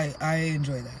 I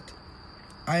enjoy that.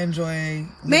 I enjoy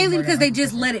mainly because they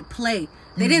just let it play.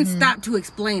 They didn't stop to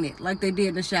explain it like they did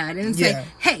in the shot. They didn't say,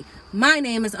 hey, my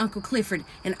name is Uncle Clifford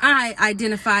and I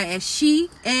identify as she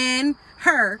and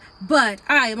her, but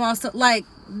I am also, like,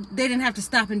 they didn't have to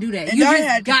stop and do that. And I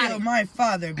had to kill my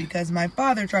father because my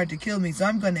father tried to kill me, so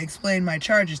I'm going to explain my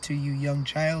charges to you, young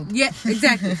child. Yeah,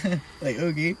 exactly. Like,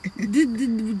 okay.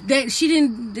 She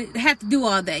didn't have to do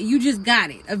all that. You just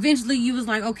got it. Eventually, you was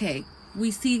like, okay,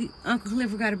 we see Uncle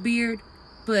Clifford got a beard,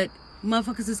 but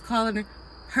motherfuckers is calling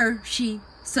her, she,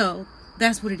 so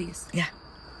that's what it is. Yeah.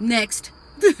 Next.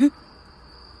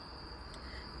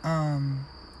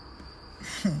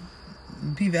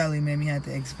 P-Valley made me have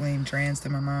to explain trans to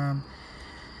my mom.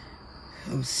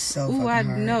 It was so fucking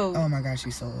hard. know. Oh my gosh,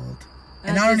 she's so old.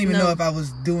 And I don't even know if I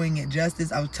was doing it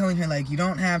justice. I was telling her, like, you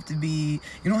don't have to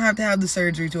have the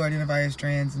surgery to identify as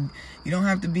trans, and you don't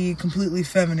have to be completely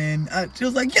feminine. She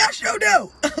was like, yeah, sure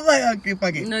do. I'm like, okay,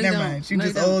 fuck it. Never mind. She's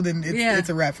just old, and it's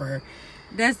a wrap for her.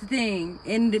 That's the thing.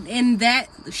 And that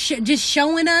just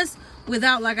showing us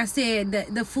without, like I said,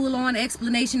 the full-on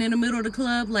explanation in the middle of the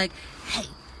club, like, hey,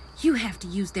 you have to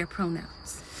use their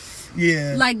pronouns.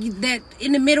 Yeah. Like, that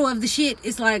in the middle of the shit,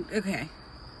 it's like, okay.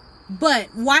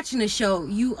 But watching the show,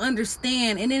 you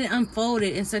understand, and then it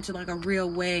unfolded in such a real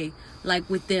way, like,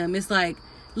 with them. It's like,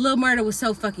 Lil Murda was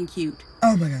so fucking cute.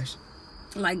 Oh my gosh.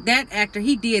 Like, that actor,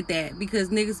 he did that because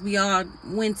niggas be all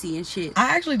wincy and shit.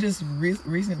 I actually just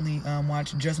recently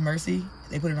watched Just Mercy.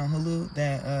 They put it on Hulu,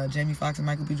 that Jamie Foxx and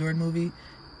Michael B. Jordan movie.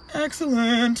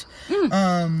 Excellent.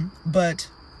 But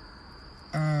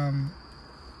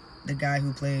the guy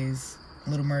who plays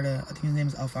Little Murda, I think his name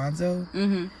is Alfonso,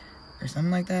 or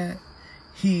something like that.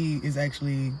 He is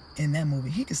actually in that movie.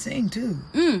 He could sing too.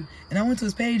 And I went to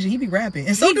his page and he be rapping.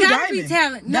 And so he do gotta Diamond. Be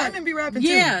talented. Diamond be rapping too.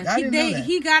 I didn't know that.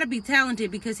 He gotta be talented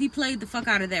because he played the fuck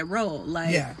out of that role.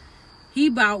 Like, yeah. He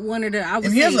about one of the.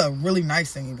 And he has a really nice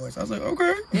singing voice. I was like,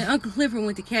 okay. And Uncle Clifford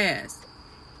went to cast,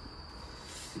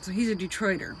 so he's a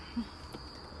Detroiter.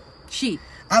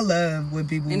 I love when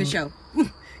people in the show.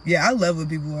 Yeah, I love when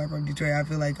people are from Detroit. I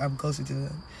feel like I'm closer to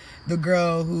them. The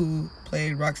girl who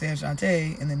played Roxanne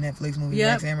Shante in the Netflix movie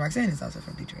Roxanne is also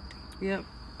from Detroit. Yep.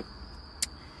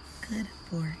 Good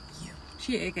for you.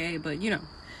 She AKA, but you know.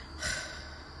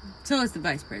 So is the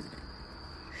vice president.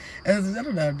 I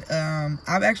don't know.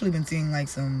 I've actually been seeing like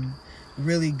some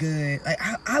really good. Like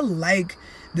I like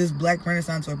this Black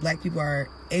Renaissance where Black people are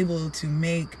able to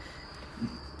make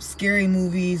scary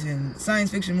movies and science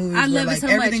fiction movies. I love where, it so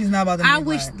everything's much. not about the I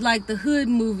wish like the hood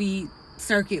movie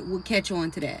circuit would catch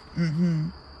on to that.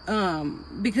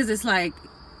 Because it's like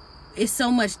it's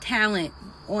so much talent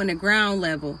on the ground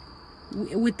level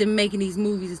with them making these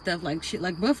movies and stuff like shit.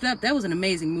 Like Buffed Up, that was an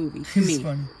amazing movie to me.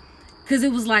 Funny. Because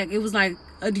it was like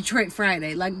a Detroit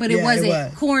Friday, like, but it wasn't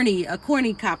a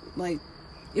corny cop. Like,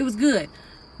 it was good.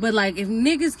 But like, if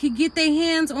niggas could get their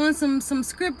hands on some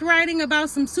script writing about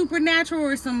some supernatural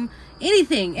or some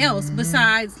anything else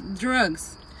besides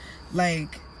drugs.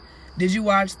 Like, did you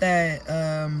watch that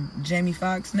Jamie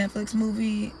Foxx Netflix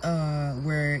movie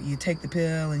where you take the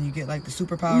pill and you get like the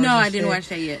superpowers? No, I didn't watch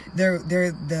that yet. They're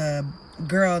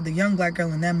the young Black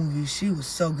girl in that movie, she was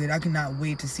so good. I could not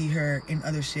wait to see her in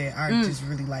other shit. I just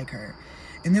really like her.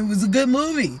 And it was a good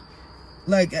movie.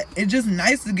 Like, it's just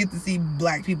nice to get to see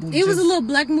Black people. It was a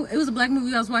black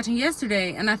movie I was watching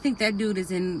yesterday, and I think that dude is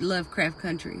in Lovecraft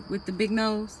Country with the big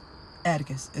nose.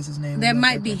 Atticus is his name. That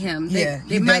might be him. Yeah,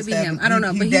 it might be him. I don't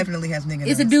know, he but definitely has nigga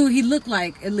It's nose. a dude he looked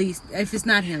like, at least, if it's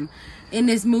not him. In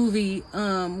this movie,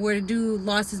 where the dude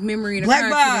lost his memory in a Black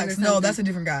car accident or Box. No, something. that's a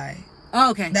different guy.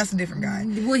 Oh, okay. That's a different guy.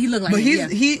 Well, he looked like But him,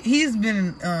 he's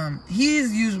been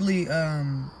he's usually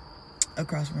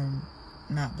across from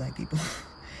not black people.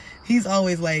 He's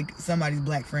always like somebody's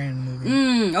black friend in the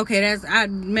movie. Okay, that's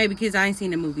maybe because I ain't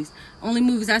seen the movies. Only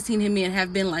movies I've seen him in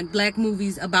have been like black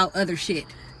movies about other shit.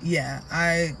 Yeah,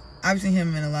 I've seen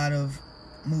him in a lot of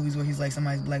movies where he's like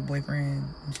somebody's black boyfriend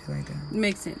and shit like that.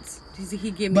 Makes sense.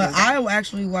 He give me. But I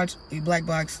actually watched Black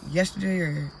Box yesterday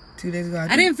or 2 days ago.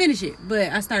 I didn't finish it,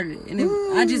 but I started it, and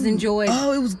I just enjoyed.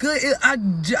 Oh, it was good. I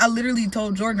literally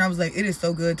told Jordan, I was like, it is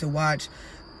so good to watch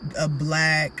a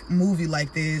black movie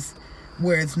like this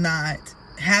where it's not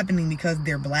happening because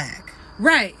they're black.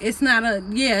 Right. It's not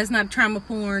trauma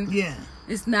porn. Yeah.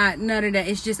 It's not none of that.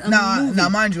 It's just a movie. Now,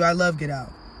 mind you, I love Get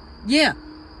Out. Yeah.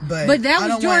 But that I was don't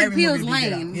want Jordan every Peele's movie to be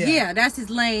Get lane. Out. Yeah, that's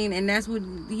his lane, and that's what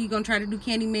he gonna try to do.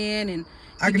 Candyman, and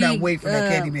I cannot wait for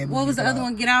that Candyman movie. What was the other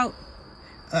one? Get Out.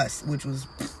 Us, which was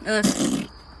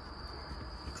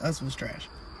Us was trash.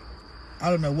 I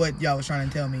don't know what y'all was trying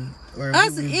to tell me. Or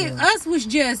Us was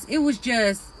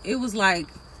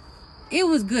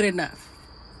good enough.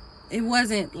 It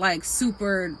wasn't like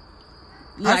super.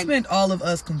 Like, I spent all of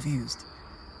Us confused.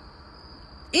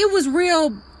 It was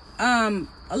real.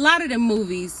 A lot of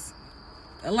movies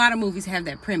have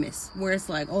that premise where it's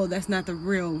like, oh, that's not the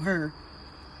real her.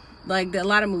 Like a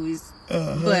lot of movies,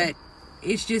 but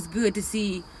it's just good to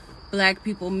see black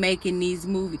people making these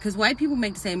movies, because white people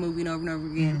make the same movie over and over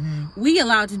again. Mm-hmm. We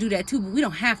allowed to do that too, but we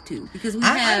don't have to, because we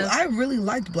have. I really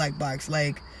liked Black Box.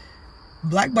 Like,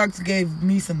 Black Box gave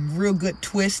me some real good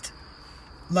twist.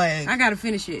 Like, I gotta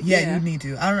finish it. Yeah, you need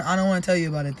to. I don't want to tell you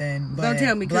about it then. But don't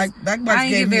tell me. Black Box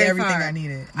gave me everything I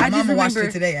needed. My mama watched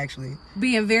it today, actually.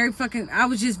 Being very fucking. I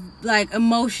was just like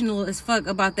emotional as fuck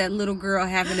about that little girl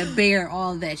having to bear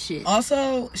all that shit.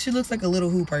 Also, she looks like a little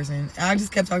Who person. I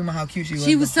just kept talking about how cute she was.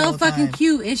 She was so fucking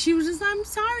cute, and she was just, I'm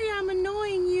sorry, I'm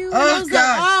annoying you. And oh I was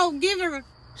God! Like, oh, give her.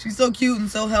 She's so cute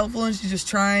and so helpful, and she's just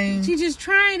trying. She's just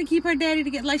trying to keep her daddy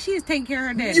together. Like, she is taking care of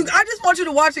her daddy. I just want you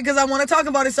to watch it because I want to talk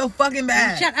about it so fucking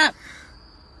bad. Shut up.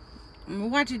 I'm gonna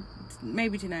watch it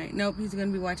maybe tonight. Nope, he's gonna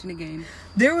be watching the game.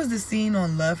 There was this scene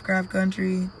on Lovecraft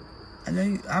Country.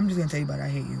 I'm just gonna tell you about it. I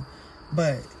hate you,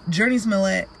 but Journey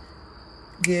Smollett,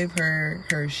 give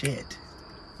her shit.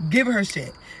 Give her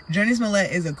shit. Journey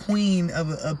Smollett is a queen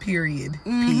of a period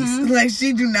piece. Like,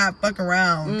 she do not fuck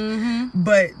around.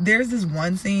 But there's this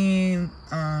one scene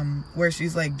where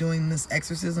she's like doing this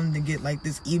exorcism to get like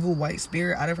this evil white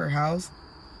spirit out of her house,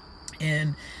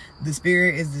 and the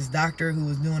spirit is this doctor who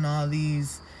was doing all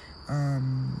these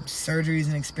surgeries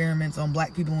and experiments on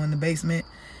black people in the basement.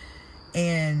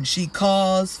 And she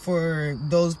calls for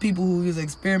those people who he was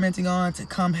experimenting on to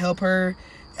come help her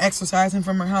exorcise him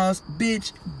from her house.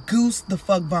 Bitch, goose the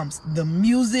fuck bumps. The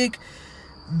music,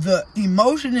 the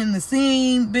emotion in the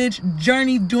scene, bitch,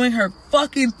 Journey doing her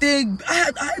fucking thing.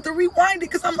 I had to rewind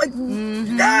it because I'm like,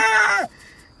 ah!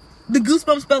 The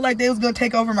goosebumps felt like they was going to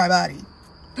take over my body.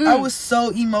 I was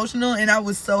so emotional, and I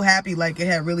was so happy like it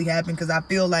had really happened, because I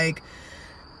feel like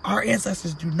our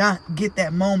ancestors do not get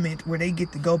that moment where they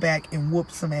get to go back and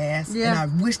whoop some ass. Yeah. And I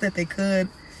wish that they could.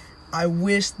 I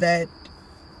wish that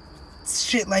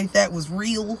shit like that was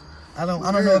real. I don't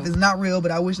know if it's not real,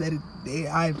 but I wish that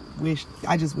I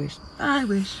just wish. I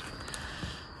wish.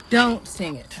 Don't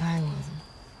sing it. I wasn't.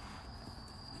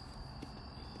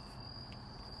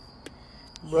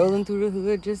 Rolling through the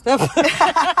hood, just up.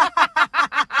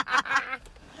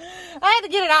 I had to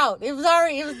get it out. It was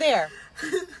there.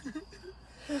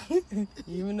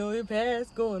 Even though it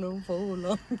passed, going on for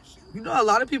long. You know, a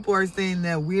lot of people are saying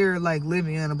that we're like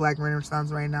living in a black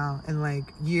renaissance right now, and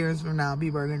like years from now,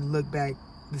 people are going to look back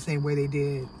the same way they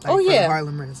did for the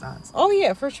Harlem Renaissance. Oh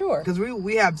yeah, for sure. Because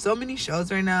we have so many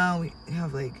shows right now. We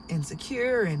have like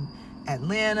Insecure and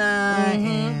Atlanta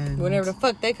and whenever the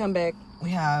fuck they come back.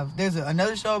 There's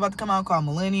another show about to come out called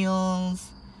Millennials.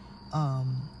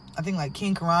 I think like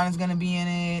King Karan is gonna be in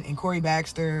it, and Corey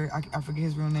Baxter. I forget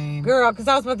his real name. Girl, because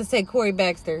I was about to say Corey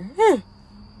Baxter.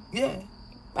 Yeah.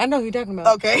 I know who you're talking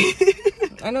about. Okay.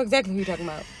 I know exactly who you're talking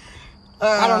about.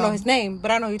 I don't know his name,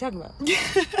 but I know who you're talking about.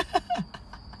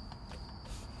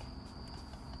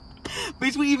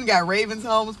 Bitch, we even got Raven's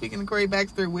Home, speaking of Corey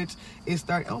Baxter, which is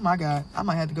starting. Oh my God, I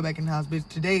might have to go back in the house, bitch.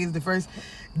 Today is the first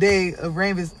day of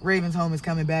Raven's Home is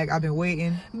coming back. I've been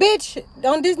waiting. Bitch,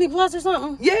 on Disney Plus or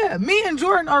something? Yeah, me and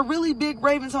Jordan are really big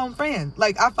Raven's Home fans.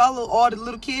 Like, I follow all the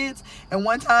little kids, and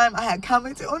one time I had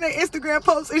commented on their Instagram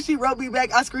post, and she wrote me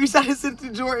back. I screenshot and sent it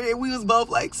to Jordan, and we was both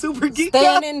like super geeked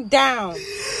out. Standing down.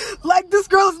 Like, this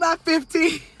girl's not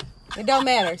 15. It don't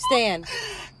matter. Stand.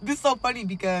 This is so funny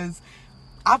because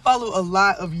I follow a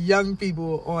lot of young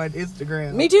people on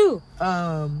Instagram. Me too.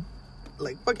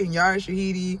 like fucking Yara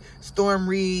Shahidi, Storm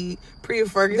Reed, Priya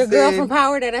Ferguson. The girl from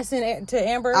Power that I sent to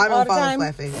Amber I all don't the follow time.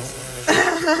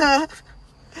 Flatface.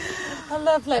 I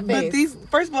love Flatface. But these,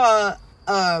 first of all,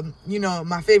 you know,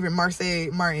 my favorite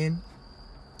Marseille Martin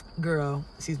girl,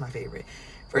 she's my favorite.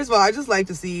 First of all, I just like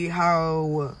to see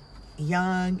how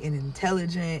young and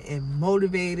intelligent and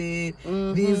motivated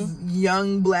these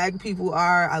young black people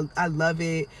are. I love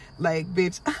it. Like,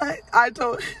 bitch, I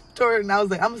told Jordan, I was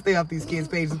like, I'm gonna stay off these kids'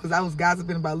 pages because I was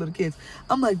gossiping about little kids.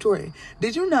 I'm like, Jordan,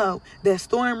 did you know that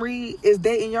Storm Reed is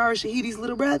dating Yara Shahidi's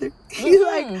little brother? He's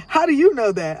like, how do you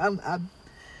know that?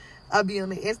 I'll be on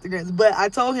the Instagrams. But I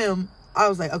told him, I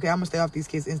was like, okay, I'm gonna stay off these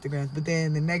kids' Instagrams. But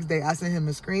then the next day I sent him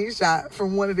a screenshot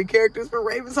from one of the characters from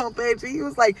Raven's homepage. And he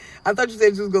was like, I thought you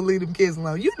said you was gonna leave them kids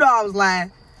alone. You know I was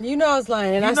lying. You know I was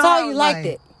lying. And You I know saw I you was liked lying.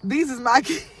 it. These is my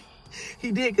kids.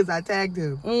 He did because I tagged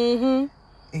him. Mm-hmm.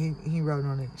 And he wrote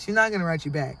on it. She's not gonna write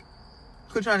you back.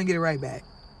 Quit trying to get it right back.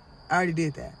 I already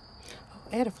did that.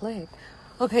 Add a flag.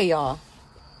 Okay, y'all.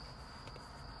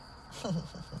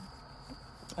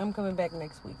 I'm coming back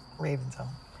next week. Raven's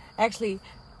Home. Actually,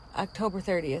 October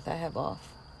 30th, I have off.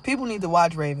 People need to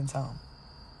watch Raven's Home.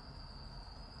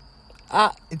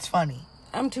 It's funny.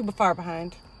 I'm too far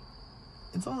behind.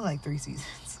 It's only like 3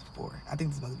 seasons. 4. I think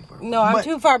it's supposed to be 4. No, I'm But,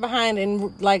 too far behind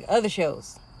in like other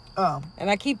shows. Oh. And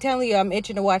I keep telling you I'm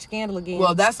itching to watch Scandal again.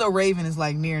 Well, That's So Raven is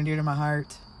like near and dear to my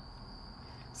heart.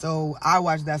 So I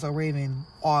watch That's So Raven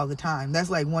all the time. That's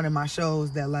like one of my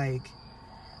shows that like,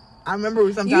 I remember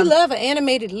sometimes. you love an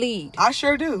animated lead. I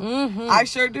sure do. Mm-hmm. I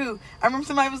sure do. I remember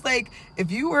somebody was like,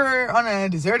 if you were on a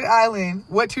deserted island,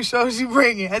 what 2 shows you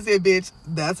bringing? I said, bitch,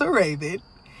 That's So Raven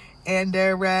and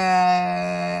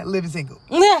Living Single.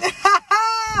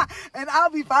 And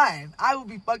I'll be fine. I will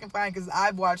be fucking fine because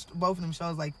I've watched both of them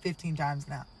shows like 15 times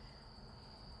now.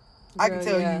 I can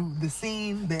tell you the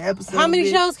scene, the episode. How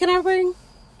many shows can I bring?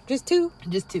 Just 2?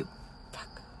 Just 2.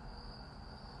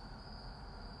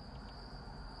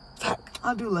 Fuck.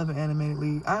 I do love an animated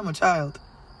lead. I am a child.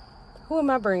 Who am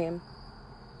I bringing?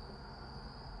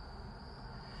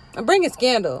 I'm bringing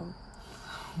Scandal.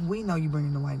 We know you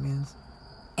bringing the white men's.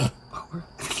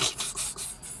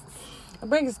 I'm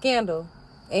bringing Scandal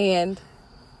and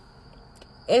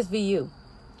SVU.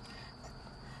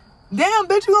 Damn,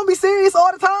 bitch, you gonna be serious all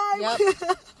the time? Yep.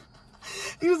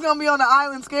 You was gonna be on the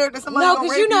island scared that somebody No, gonna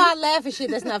because rape you know I laugh at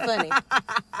shit that's not funny.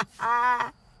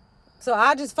 So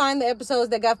I just find the episodes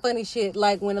that got funny shit,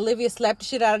 like when Olivia slapped the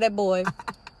shit out of that boy.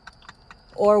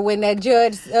 Or when that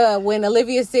judge, when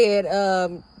Olivia said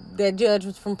that judge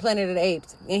was from Planet of the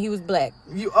Apes and he was black.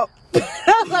 I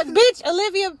was like, bitch,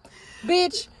 Olivia,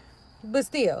 bitch. But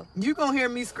still. You gonna hear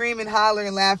me screaming, hollering,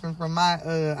 and laughing from my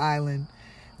island.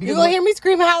 You're gonna hear me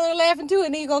screaming, hollering, and laughing too,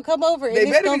 and then you're gonna come over and They it's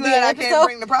better gonna be be glad an I can't episode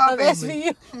bring the Proud of Family.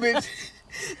 SVU. Bitch.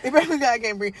 They better be glad I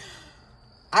can't bring.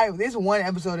 There's one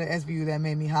episode of SVU that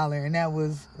made me holler, and that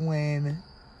was when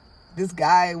this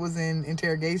guy was in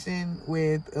interrogation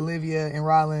with Olivia and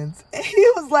Rollins. And he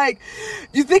was like,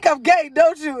 you think I'm gay,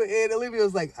 don't you? And Olivia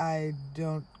was like, I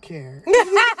don't care.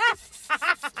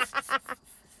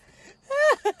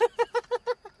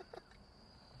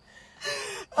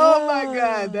 Oh my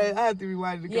God. I have to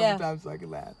rewind it a couple times so I can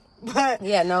laugh. But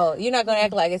yeah, no, you're not gonna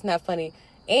act like it's not funny.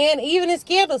 And even in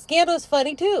Scandal is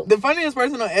funny too. the funniest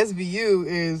person on SVU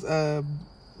is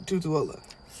Tutuola.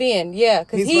 Finn, yeah,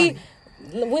 because He's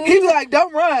when He's like,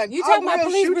 don't run. you talking I about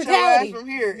will police shoot brutality. your ass from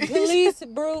here. Police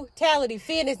brutality.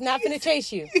 Finn is not finna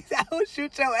chase you. I will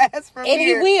shoot your ass from And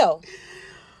here. he will.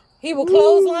 He will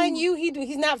clothesline you.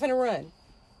 He's not finna run.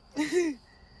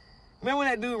 Remember when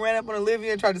that dude ran up on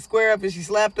Olivia and tried to square up and she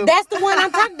slapped him? That's the one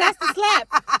I'm talking. That's the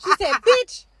slap. She said,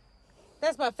 "Bitch."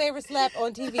 That's my favorite slap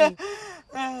on TV.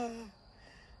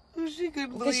 She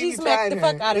couldn't Because believe she he smacked tried the her.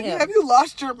 fuck out of him. Have you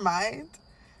lost your mind?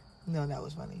 No, that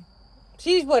was funny.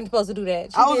 She wasn't supposed to do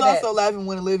that. She I was did that. also laughing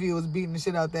when Olivia was beating the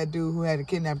shit out that dude who had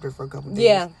kidnapped her for a couple days.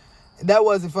 Yeah. That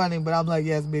wasn't funny, but I'm like,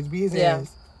 yes, bitch, be his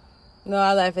ass. No,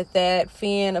 I laugh at that.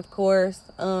 Finn, of course.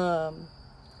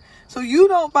 So you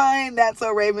don't find That's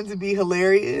So Raven to be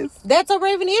hilarious? That's So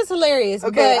Raven is hilarious.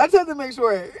 Okay, I But just have to make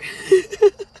sure.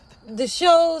 the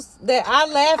shows that I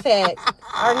laugh at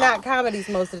are not comedies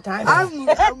most of the time.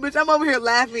 I'm over here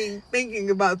laughing, thinking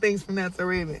about things from That's So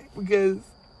Raven because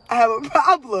I have a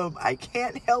problem. I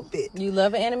can't help it. You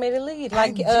love an animated lead,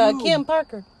 like I do. Kim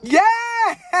Parker. Yes!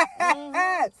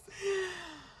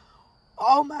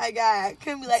 Oh my God.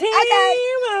 Couldn't be like,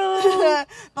 okay.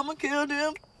 Mama killed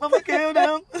him. Mama killed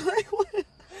him. Like, what?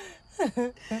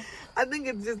 I think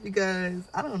it's just because,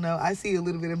 I don't know, I see a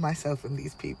little bit of myself in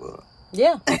these people.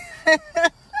 Yeah.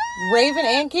 Raven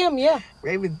and Kim, yeah.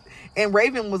 Raven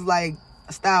was like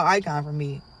a style icon for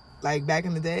me. like back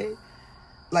in the day.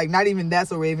 Like, not even That's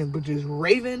So Raven, but just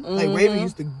Raven. Like,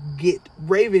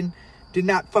 Raven did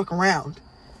not fuck around.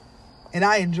 And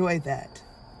I enjoyed that.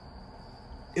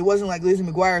 It wasn't like Lizzie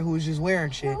McGuire who was just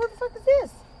wearing shit. What the fuck is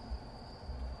this?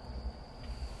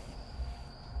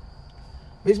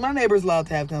 Bitch, my neighbor's allowed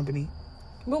to have company.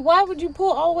 But why would you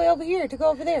pull all the way over here to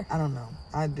go over there? I don't know.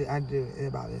 I do.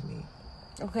 It bothers me.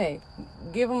 Okay.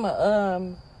 Give him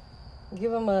a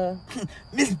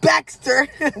Miss Baxter.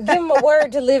 give him a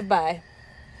word to live by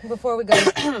before we go.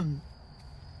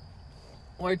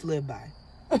 Word to live by.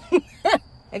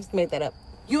 I just made that up.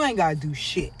 You ain't gotta do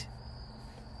shit.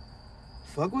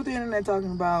 Fuck what the internet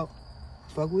talking about.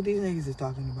 Fuck what these niggas is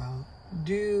talking about.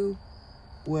 Do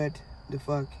what the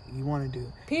fuck you want to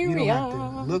do. Period. You don't have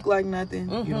to look like nothing.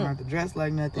 You don't have to dress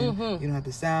like nothing. You don't have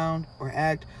to sound or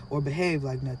act or behave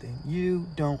like nothing. You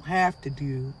don't have to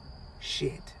do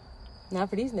shit. Not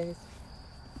for these niggas.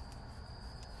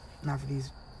 Not for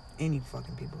any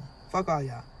fucking people. Fuck all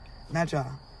y'all. Not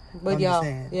y'all. But I'm y'all, just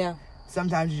saying. yeah.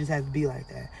 Sometimes you just have to be like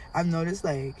that. I've noticed,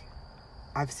 like,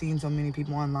 I've seen so many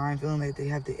people online feeling like they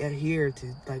have to adhere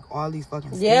to, like, all these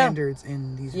fucking standards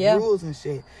and these rules and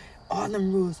shit. All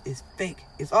them rules is fake.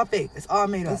 It's all fake. It's all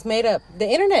made up. It's made up. The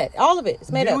internet, all of it,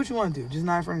 it's made up. Do what you want to do. Just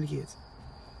not in front of the kids.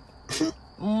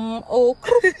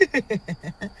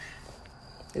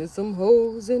 There's some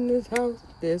hoes in this house.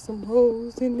 There's some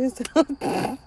hoes in this house.